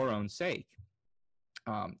for your own sake.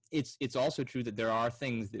 It's also true that there are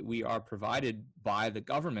things that we are provided by the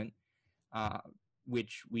government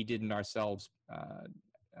which we didn't ourselves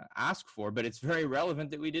ask for, but it's very relevant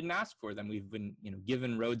that we didn't ask for them. We've been,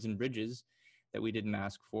 given roads and bridges that we didn't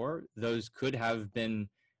ask for. Those could have been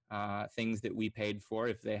things that we paid for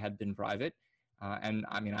if they had been private. And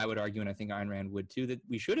I mean, I would argue, and I think Ayn Rand would too, that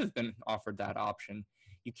we should have been offered that option.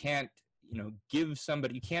 You can't, give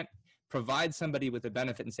somebody, you can't provide somebody with a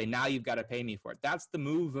benefit and say, now you've got to pay me for it. That's the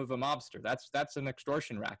move of a mobster. That's an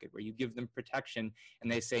extortion racket where you give them protection and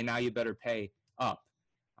they say, now you better pay up.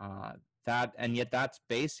 And yet that's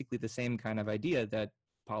basically the same kind of idea that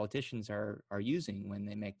politicians are using when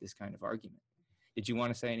they make this kind of argument. Did you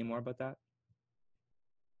want to say any more about that?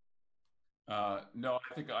 No,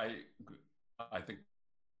 I think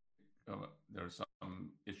there's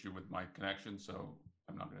some issue with my connection, so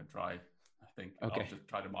I'm not going to try. I think okay. I'll just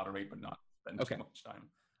try to moderate, but not spend okay. too much time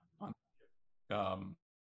on.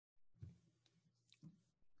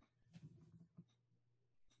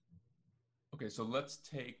 Okay, so let's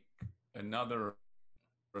take another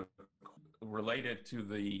related to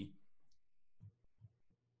the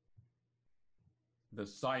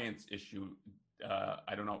science issue.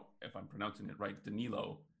 I don't know if I'm pronouncing it right,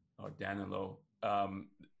 Danilo or Danilo,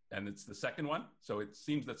 and it's the second one. So it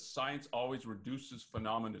seems that science always reduces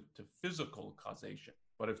phenomena to physical causation,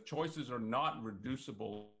 but if choices are not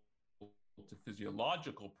reducible to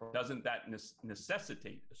physiological, doesn't that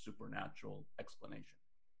necessitate a supernatural explanation?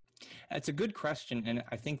 That's a good question, and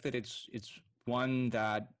I think that it's one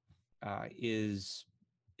that is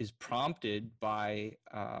prompted by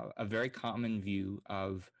a very common view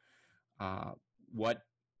of what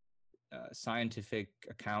scientific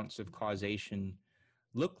accounts of causation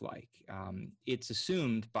look like. It's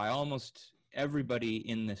assumed by almost everybody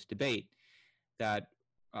in this debate that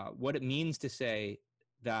what it means to say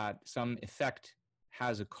that some effect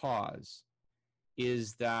has a cause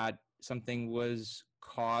is that something was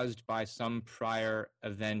caused by some prior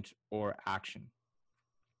event or action.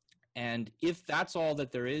 And if that's all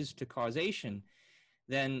that there is to causation,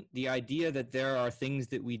 then the idea that there are things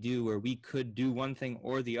that we do where we could do one thing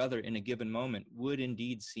or the other in a given moment would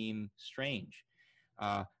indeed seem strange.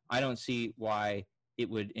 I don't see why it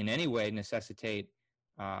would in any way necessitate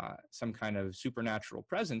some kind of supernatural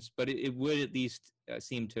presence, but it would at least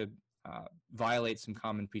seem to violate some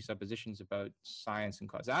common presuppositions about science and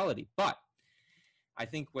causality. But I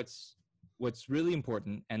think what's really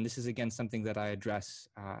important, and this is again something that I address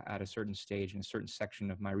at a certain stage in a certain section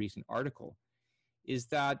of my recent article, is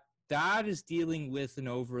that is dealing with an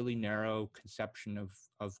overly narrow conception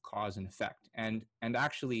of cause and effect, and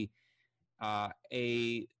actually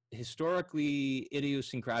a historically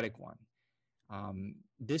idiosyncratic one.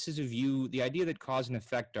 This is a view, the idea that cause and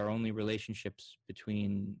effect are only relationships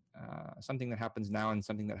between something that happens now and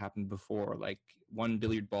something that happened before, like one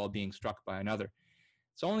billiard ball being struck by another.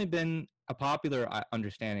 It's only been a popular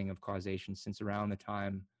understanding of causation since around the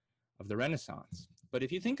time of the Renaissance. But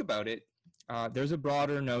if you think about it, there's a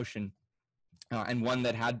broader notion, and one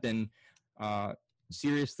that had been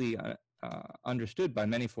seriously understood by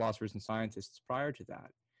many philosophers and scientists prior to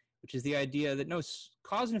that, which is the idea that no,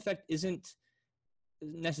 cause and effect isn't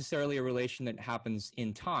necessarily a relation that happens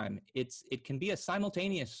in time. It can be a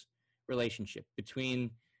simultaneous relationship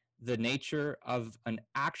between the nature of an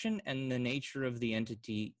action and the nature of the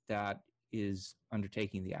entity that is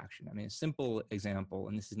undertaking the action. I mean, a simple example,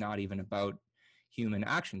 and this is not even about human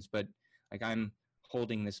actions, but like I'm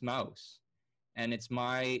holding this mouse, and it's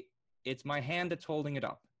my hand that's holding it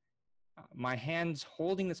up. My hand's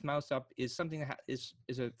holding this mouse up is something that is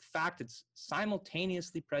a fact that's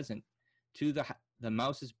simultaneously present to the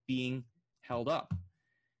mouse is being held up.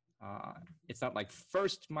 It's not like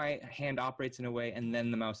first my hand operates in a way and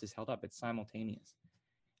then the mouse is held up. It's simultaneous.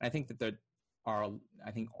 And I think that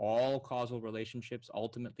all causal relationships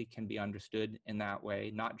ultimately can be understood in that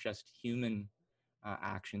way, not just human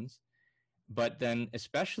actions, but then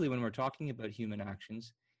especially when we're talking about human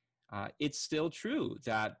actions, it's still true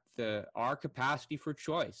that our capacity for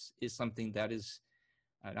choice is something that is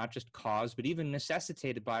not just caused, but even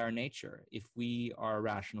necessitated by our nature. If we are a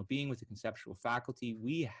rational being with a conceptual faculty,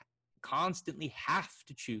 we constantly have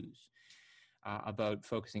to choose about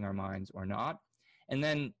focusing our minds or not. And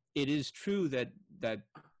then it is true that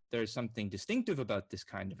there's something distinctive about this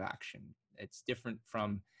kind of action. It's different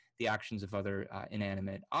from the actions of other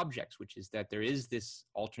inanimate objects, which is that there is this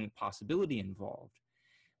alternate possibility involved.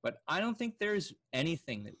 But I don't think there's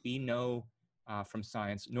anything that we know from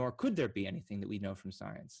science, nor could there be anything that we know from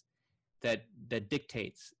science that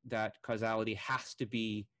dictates that causality has to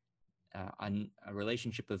be a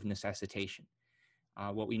relationship of necessitation.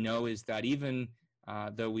 What we know is that even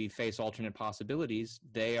though we face alternate possibilities,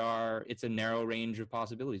 it's a narrow range of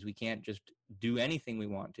possibilities. We can't just do anything we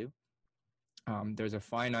want to. There's a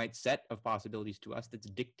finite set of possibilities to us that's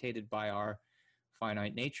dictated by our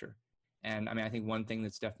finite nature. And I mean, I think one thing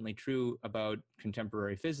that's definitely true about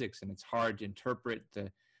contemporary physics, and it's hard to interpret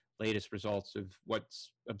the latest results of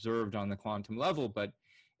what's observed on the quantum level, but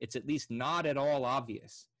it's at least not at all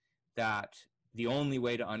obvious that the only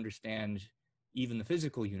way to understand even the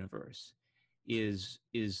physical universe is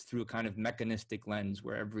through a kind of mechanistic lens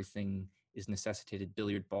where everything is necessitated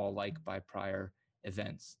billiard ball-like by prior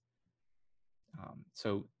events.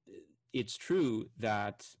 So it's true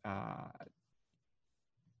that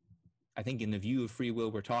I think in the view of free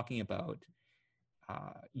will we're talking about,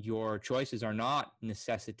 your choices are not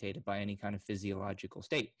necessitated by any kind of physiological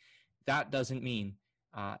state. That doesn't mean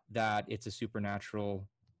that it's a supernatural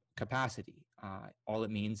capacity. All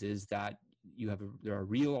it means is that there are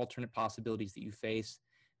real alternate possibilities that you face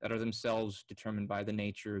that are themselves determined by the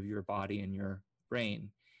nature of your body and your brain.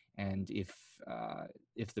 And if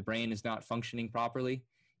the brain is not functioning properly,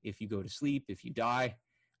 if you go to sleep, if you die,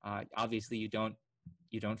 obviously you don't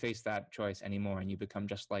face that choice anymore, and you become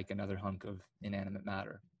just like another hunk of inanimate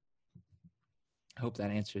matter. I hope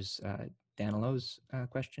that answers Danilo's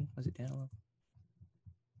question. Was it Danilo?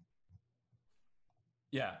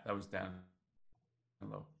 Yeah, that was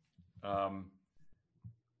Danilo.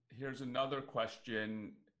 Here's another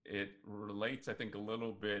question. It relates, I think, a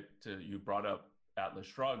little bit to, you brought up Atlas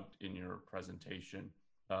Shrugged in your presentation.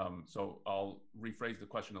 So I'll rephrase the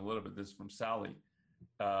question a little bit. This is from Sally.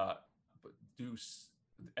 And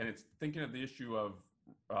it's thinking of the issue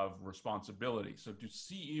of responsibility. So do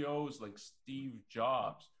CEOs like Steve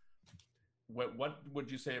Jobs, what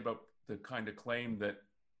would you say about the kind of claim that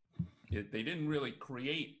they didn't really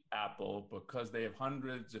create Apple because they have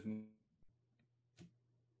hundreds, if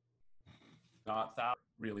not thousands,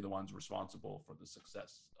 really the ones responsible for the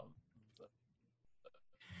success of the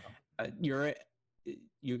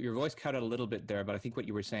your voice cut out a little bit there, but I think what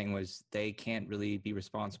you were saying was they can't really be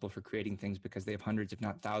responsible for creating things because they have hundreds, if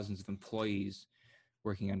not thousands, of employees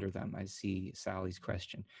working under them. I see Sally's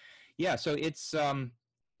question. Yeah, so it's, I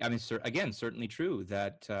mean, again, certainly true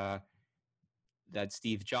that that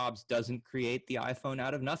Steve Jobs doesn't create the iPhone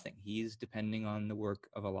out of nothing. He's depending on the work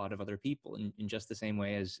of a lot of other people in just the same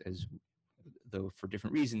way as though for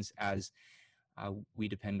different reasons, as we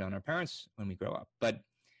depend on our parents when we grow up. But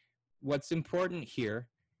what's important here,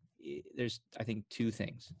 there's, I think, two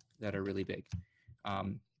things that are really big.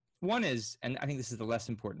 One is, and I think this is the less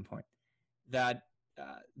important point, that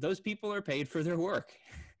those people are paid for their work.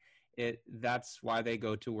 That's why they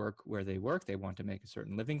go to work where they work. They want to make a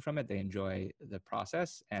certain living from it. They enjoy the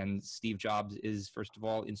process. And Steve Jobs is, first of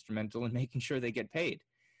all, instrumental in making sure they get paid.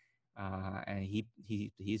 And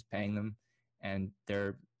he's paying them, and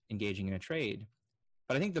they're engaging in a trade.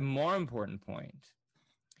 But I think the more important point,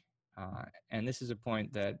 and this is a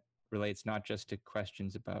point that relates not just to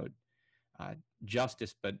questions about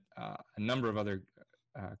justice, but a number of other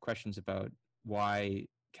questions about why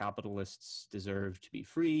capitalists deserve to be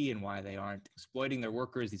free and why they aren't exploiting their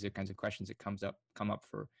workers. These are kinds of questions that come up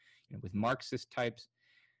for, with Marxist types.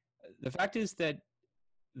 The fact is that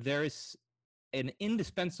there is an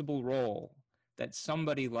indispensable role that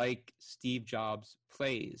somebody like Steve Jobs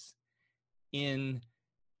plays in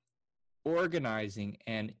organizing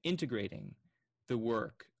and integrating the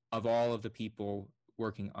work of all of the people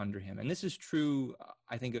working under him. And this is true,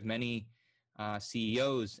 I think, of many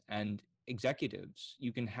CEOs and executives.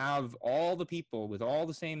 You can have all the people with all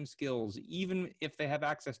the same skills, even if they have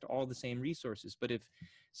access to all the same resources. But if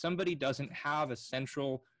somebody doesn't have a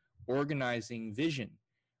central organizing vision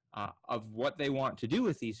of what they want to do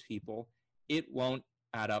with these people, it won't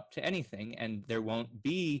add up to anything, and there won't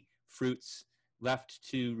be fruits left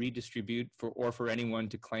to redistribute for anyone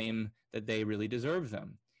to claim that they really deserve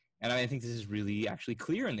them. And I think this is really actually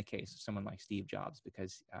clear in the case of someone like Steve Jobs,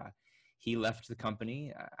 because he left the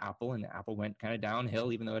company, Apple, and Apple went kind of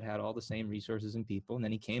downhill, even though it had all the same resources and people. And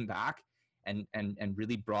then he came back and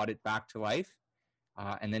really brought it back to life.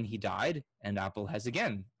 And then he died, and Apple has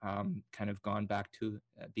again kind of gone back to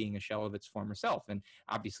being a shell of its former self. And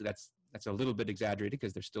obviously that's a little bit exaggerated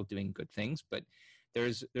because they're still doing good things, but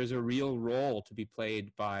there's a real role to be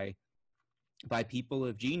played by by people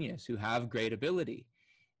of genius who have great ability.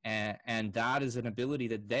 And that is an ability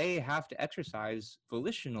that they have to exercise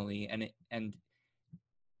volitionally, and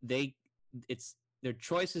it's their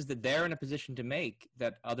choices that they're in a position to make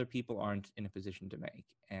that other people aren't in a position to make.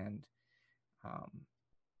 And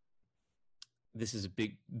this is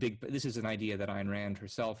this is an idea that Ayn Rand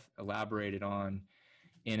herself elaborated on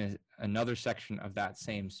in another section of that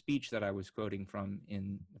same speech that I was quoting from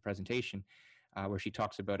in the presentation, where she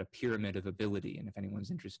talks about a pyramid of ability. And if anyone's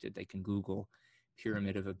interested, they can Google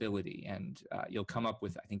pyramid of ability, and you'll come up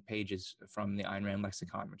with, I think, pages from the Ayn Rand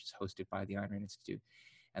lexicon, which is hosted by the Ayn Rand Institute,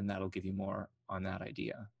 and that'll give you more on that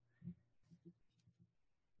idea.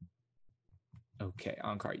 Okay,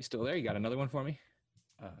 Ankar, you still there? You got another one for me?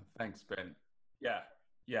 Thanks, Ben.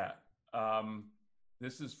 Yeah.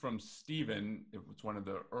 This is from Stephen. It was one of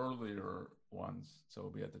the earlier ones, so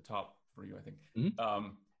it'll be at the top for you, I think.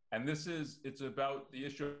 Mm-hmm. And it's about the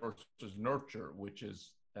issue of versus nurture, which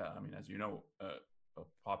is, as you know, a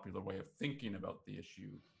popular way of thinking about the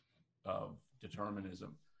issue of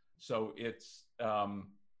determinism. So it's,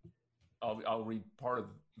 I'll read part of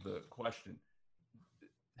the question.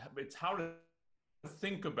 It's how to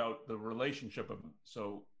think about the relationship of,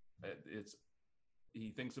 so he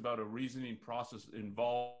thinks about a reasoning process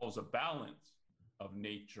involves a balance of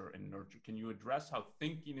nature and nurture. Can you address how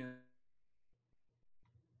thinking in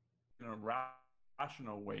a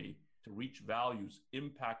rational way to reach values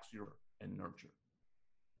impacts your and nurture?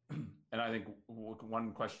 And I think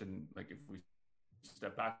one question, like if we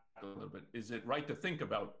step back a little bit, is it right to think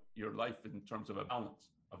about your life in terms of a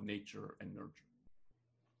balance of nature and nurture?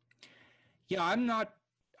 Yeah, I'm not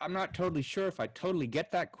totally sure if I totally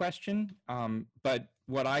get that question, but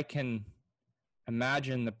what I can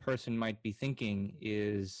imagine the person might be thinking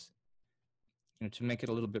is, to make it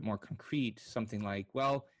a little bit more concrete, something like,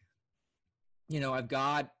 well, I've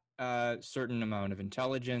got a certain amount of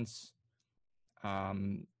intelligence.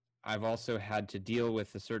 I've also had to deal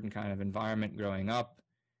with a certain kind of environment growing up.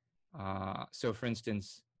 So for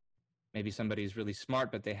instance, maybe somebody's really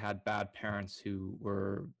smart, but they had bad parents who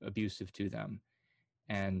were abusive to them.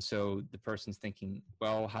 And so the person's thinking,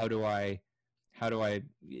 well,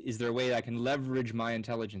 is there a way that I can leverage my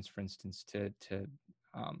intelligence, for instance, to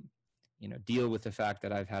deal with the fact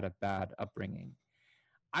that I've had a bad upbringing?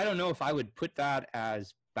 I don't know if I would put that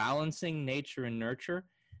as balancing nature and nurture,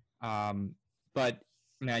 but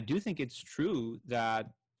I do think it's true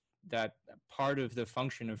that part of the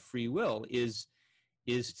function of free will is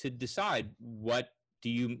to decide what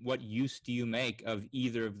use do you make of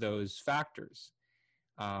either of those factors.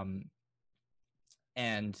 And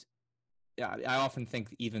I often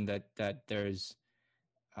think even that there's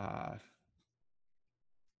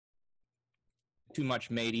too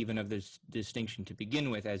much made even of this distinction to begin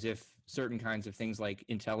with, as if certain kinds of things like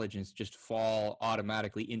intelligence just fall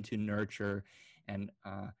automatically into nurture. And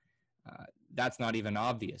that's not even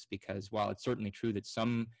obvious, because while it's certainly true that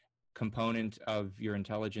some component of your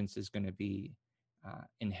intelligence is going to be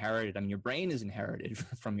inherited, your brain is inherited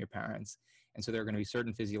from your parents. And so there are going to be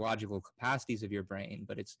certain physiological capacities of your brain,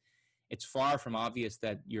 but it's far from obvious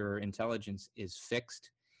that your intelligence is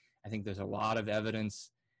fixed. I think there's a lot of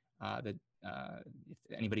evidence that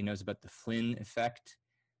if anybody knows about the Flynn effect,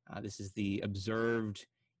 this is the observed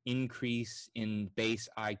increase in base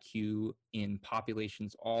IQ in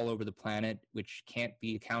populations all over the planet, which can't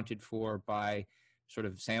be accounted for by sort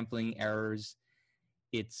of sampling errors.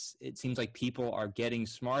 It seems like people are getting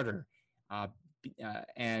smarter.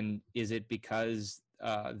 And is it because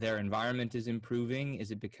their environment is improving? Is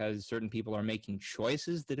it because certain people are making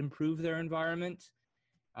choices that improve their environment?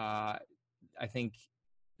 I think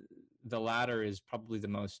the latter is probably the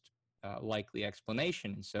most likely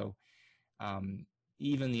explanation. And so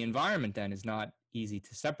even the environment then is not easy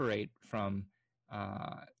to separate from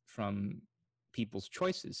people's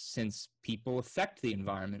choices, since people affect the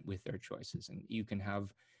environment with their choices. And you can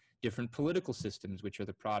have different political systems, which are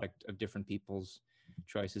the product of different people's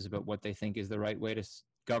choices about what they think is the right way to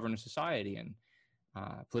govern a society. And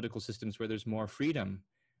political systems where there's more freedom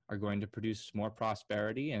are going to produce more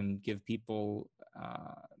prosperity and give people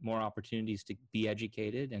more opportunities to be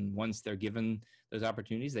educated. And once they're given those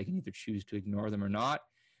opportunities, they can either choose to ignore them or not.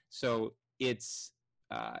 So it's,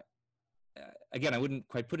 again, I wouldn't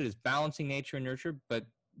quite put it as balancing nature and nurture, but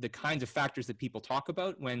the kinds of factors that people talk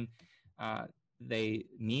about when they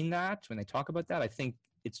mean that, when they talk about that, I think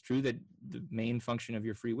it's true that the main function of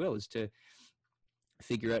your free will is to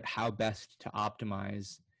figure out how best to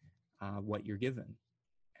optimize what you're given.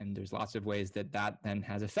 And there's lots of ways that then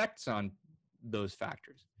has effects on those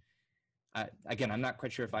factors. Again, I'm not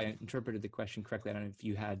quite sure if I interpreted the question correctly. I don't know if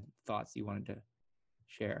you had thoughts you wanted to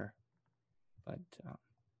share. But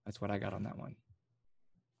that's what I got on that one.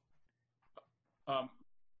 Well,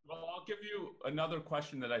 I'll give you another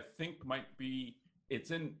question that I think might be,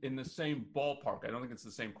 it's in the same ballpark. I don't think it's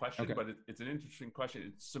the same question, Okay. but it's an interesting question.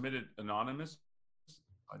 It's submitted anonymous.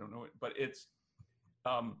 I don't know it, but it's,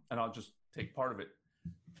 and I'll just take part of it.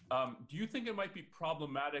 Do you think it might be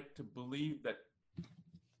problematic to believe that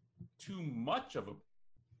too much of a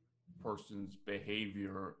person's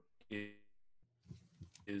behavior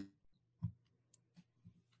is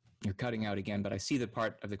You're cutting out again, but I see the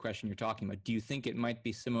part of the question you're talking about. Do you think it might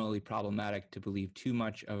be similarly problematic to believe too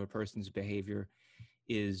much of a person's behavior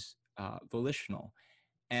is volitional?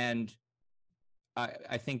 And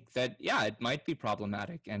I think that, yeah, it might be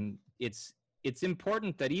problematic. And it's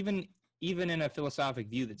important that even in a philosophic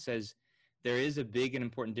view that says there is a big and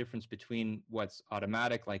important difference between what's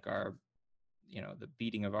automatic, like our, the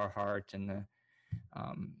beating of our heart and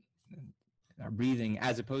our breathing,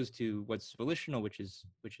 as opposed to what's volitional, which is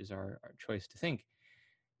our choice to think.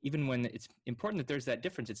 Even when it's important that there's that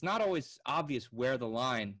difference, it's not always obvious where the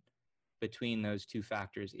line between those two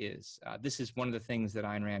factors is. This is one of the things that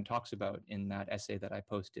Ayn Rand talks about in that essay that I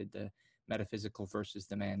posted, the metaphysical versus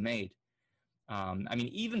the man-made. I mean,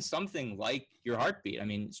 even something like your heartbeat, I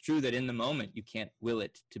mean, it's true that in the moment you can't will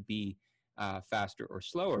it to be faster or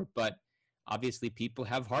slower, but obviously people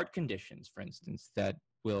have heart conditions, for instance, that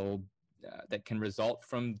can result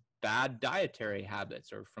from bad dietary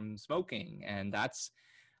habits or from smoking. And that's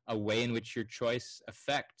a way in which your choice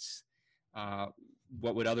affects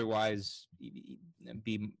what would otherwise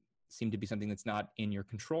seem to be something that's not in your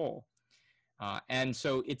control. And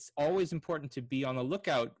so it's always important to be on the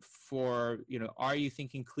lookout for, are you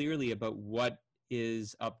thinking clearly about what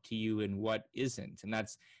is up to you and what isn't? And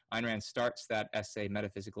that's, Ayn Rand starts that essay,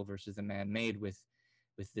 Metaphysical versus the Man-Made, with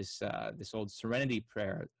this old serenity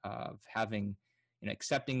prayer of having,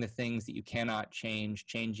 accepting the things that you cannot change,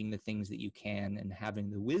 changing the things that you can, and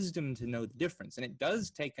having the wisdom to know the difference. And it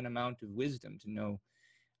does take an amount of wisdom to know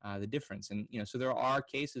the difference. And so there are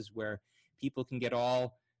cases where people can get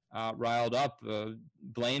all riled up,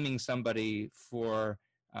 blaming somebody for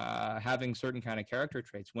having certain kind of character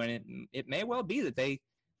traits when it may well be that they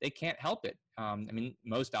can't help it. I mean,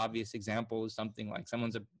 most obvious example is something like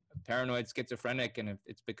someone's a paranoid schizophrenic, and if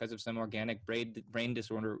it's because of some organic brain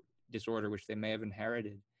disorder which they may have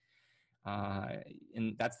inherited,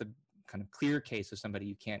 and that's the kind of clear case of somebody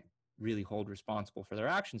you can't really hold responsible for their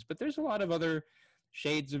actions. But there's a lot of other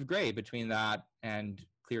shades of gray between that and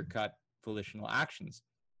clear-cut volitional actions.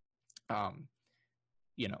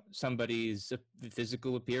 Somebody's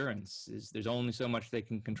physical appearance there's only so much they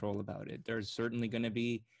can control about it. There's certainly going to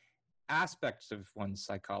be aspects of one's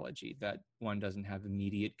psychology that one doesn't have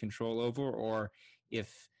immediate control over, or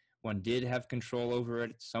if one did have control over it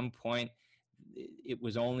at some point, it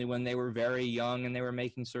was only when they were very young and they were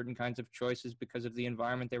making certain kinds of choices because of the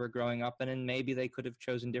environment they were growing up in, and maybe they could have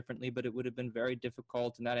chosen differently, but it would have been very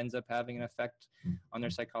difficult, and that ends up having an effect on their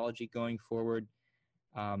psychology going forward.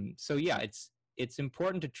 So yeah, it's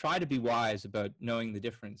important to try to be wise about knowing the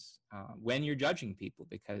difference when you're judging people,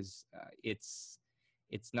 because it's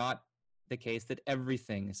not the case that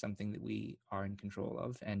everything is something that we are in control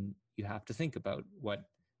of, and you have to think about what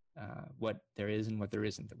there is and what there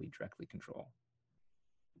isn't that we directly control.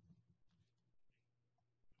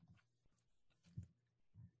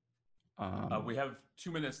 We have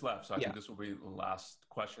 2 minutes left, so I yeah. think this will be the last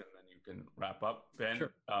question, and then you can wrap up, Ben.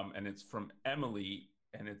 Sure. And it's from Emily,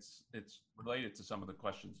 and it's related to some of the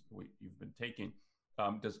questions you've been taking.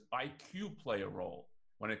 Does IQ play a role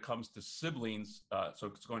when it comes to siblings? So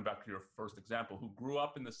it's going back to your first example, who grew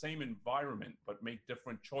up in the same environment but make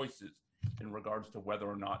different choices in regards to whether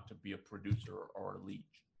or not to be a producer or a leech.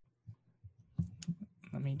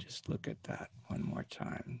 Let me just look at that one more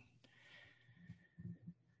time.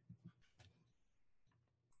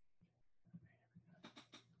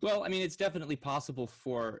 Well, I mean, it's definitely possible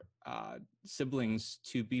for siblings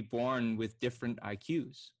to be born with different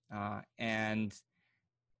IQs. And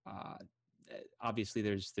obviously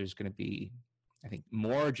there's going to be, I think,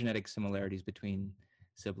 more genetic similarities between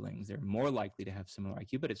siblings. They're more likely to have similar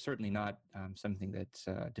IQ, but it's certainly not something that's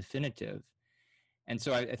definitive. And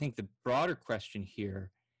so I think the broader question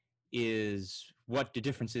here is what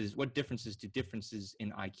differences do differences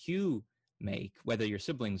in IQ make, whether you're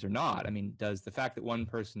siblings or not? I mean, does the fact that one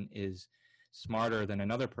person is smarter than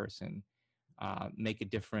another person make a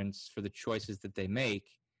difference for the choices that they make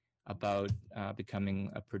about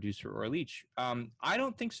becoming a producer or a leech? I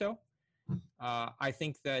don't think so. I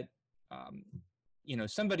think that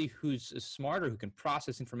somebody who's smarter, who can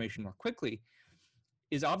process information more quickly,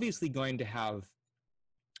 is obviously going to have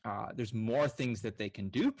there's more things that they can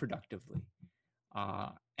do productively.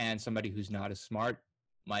 and somebody who's not as smart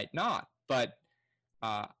might not. But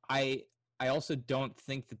I also don't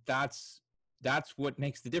think that that's what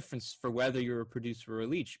makes the difference for whether you're a producer or a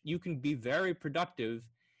leech. You can be very productive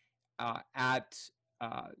at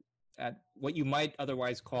what you might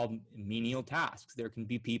otherwise call menial tasks. There can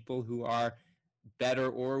be people who are better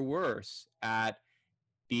or worse at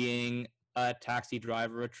being a taxi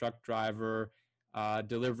driver, a truck driver,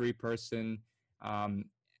 delivery person,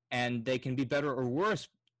 and they can be better or worse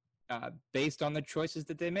based on the choices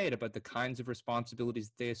that they made, about the kinds of responsibilities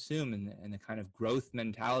that they assume, and the kind of growth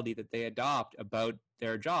mentality that they adopt about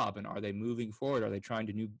their job. And are they moving forward? Are they trying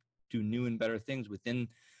to do new and better things within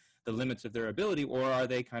the limits of their ability, or are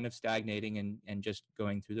they kind of stagnating and just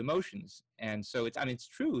going through the motions? And so it's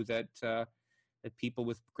true that that people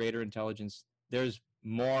with greater intelligence, there's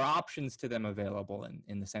more options to them available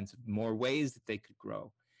in the sense of more ways that they could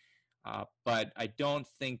grow. But I don't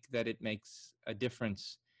think that it makes a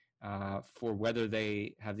difference for whether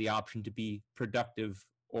they have the option to be productive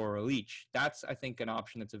or a leech. That's, I think, an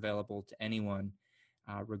option that's available to anyone,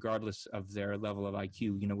 regardless of their level of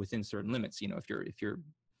IQ, within certain limits. If you're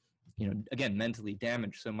again, mentally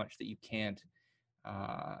damaged so much that you can't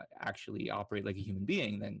actually operate like a human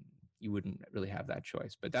being, then you wouldn't really have that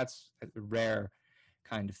choice. But that's a rare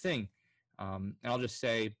kind of thing. And I'll just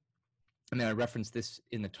say, I referenced this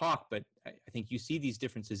in the talk, but I think you see these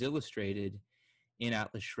differences illustrated in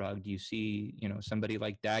Atlas Shrugged. You see, somebody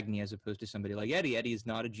like Dagny as opposed to somebody like Eddie. Eddie is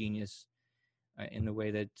not a genius in the way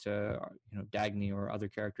that, Dagny or other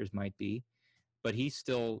characters might be, but he's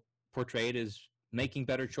still portrayed as making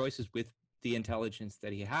better choices with the intelligence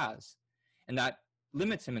that he has. And that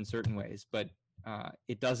limits him in certain ways, but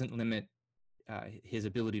it doesn't limit his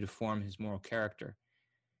ability to form his moral character.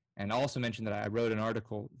 And I'll also mention that I wrote an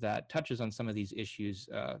article that touches on some of these issues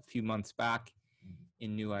a few months back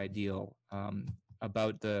in New Ideal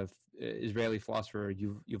about the Israeli philosopher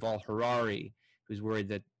Yuval Harari, who's worried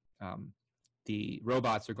that the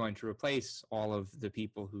robots are going to replace all of the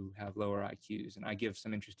people who have lower IQs. And I give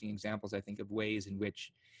some interesting examples, I think, of ways in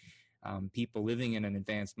which people living in an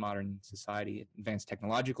advanced modern society, advanced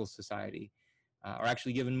technological society, are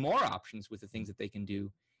actually given more options with the things that they can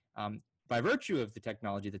do by virtue of the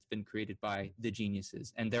technology that's been created by the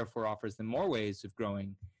geniuses, and therefore offers them more ways of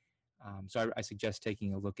growing. So I suggest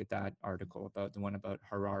taking a look at that article, about the one about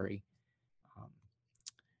Harari.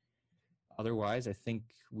 Otherwise, I think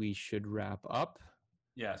we should wrap up.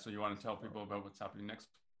 Yeah, so you want to tell people about what's happening next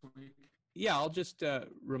week? Yeah, I'll just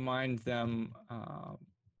remind them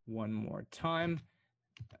one more time.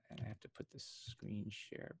 And I have to put the screen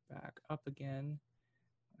share back up again.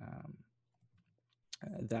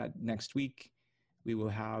 That next week we will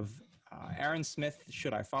have Aaron Smith,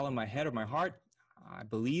 Should I Follow My Head or My Heart? I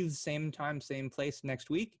believe same time, same place next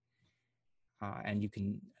week. And you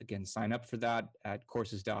can, again, sign up for that at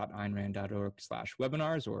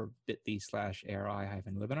courses.aynrand.org/webinars or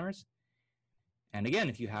bit.ly/ARI-webinars. And again,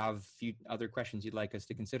 if you have a few other questions you'd like us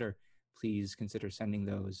to consider, please consider sending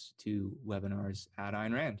those to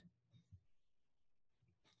webinars@Ayn Rand.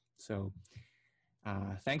 So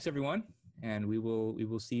thanks, everyone. And we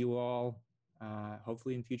will see you all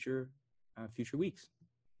hopefully in future weeks.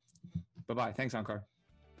 Bye-bye. Thanks, Ankar.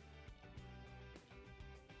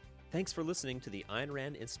 Thanks for listening to the Ayn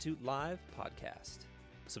Rand Institute Live podcast.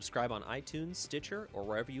 Subscribe on iTunes, Stitcher, or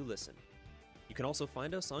wherever you listen. You can also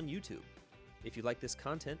find us on YouTube. If you like this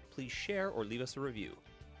content, please share or leave us a review.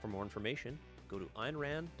 For more information, go to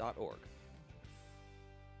aynrand.org.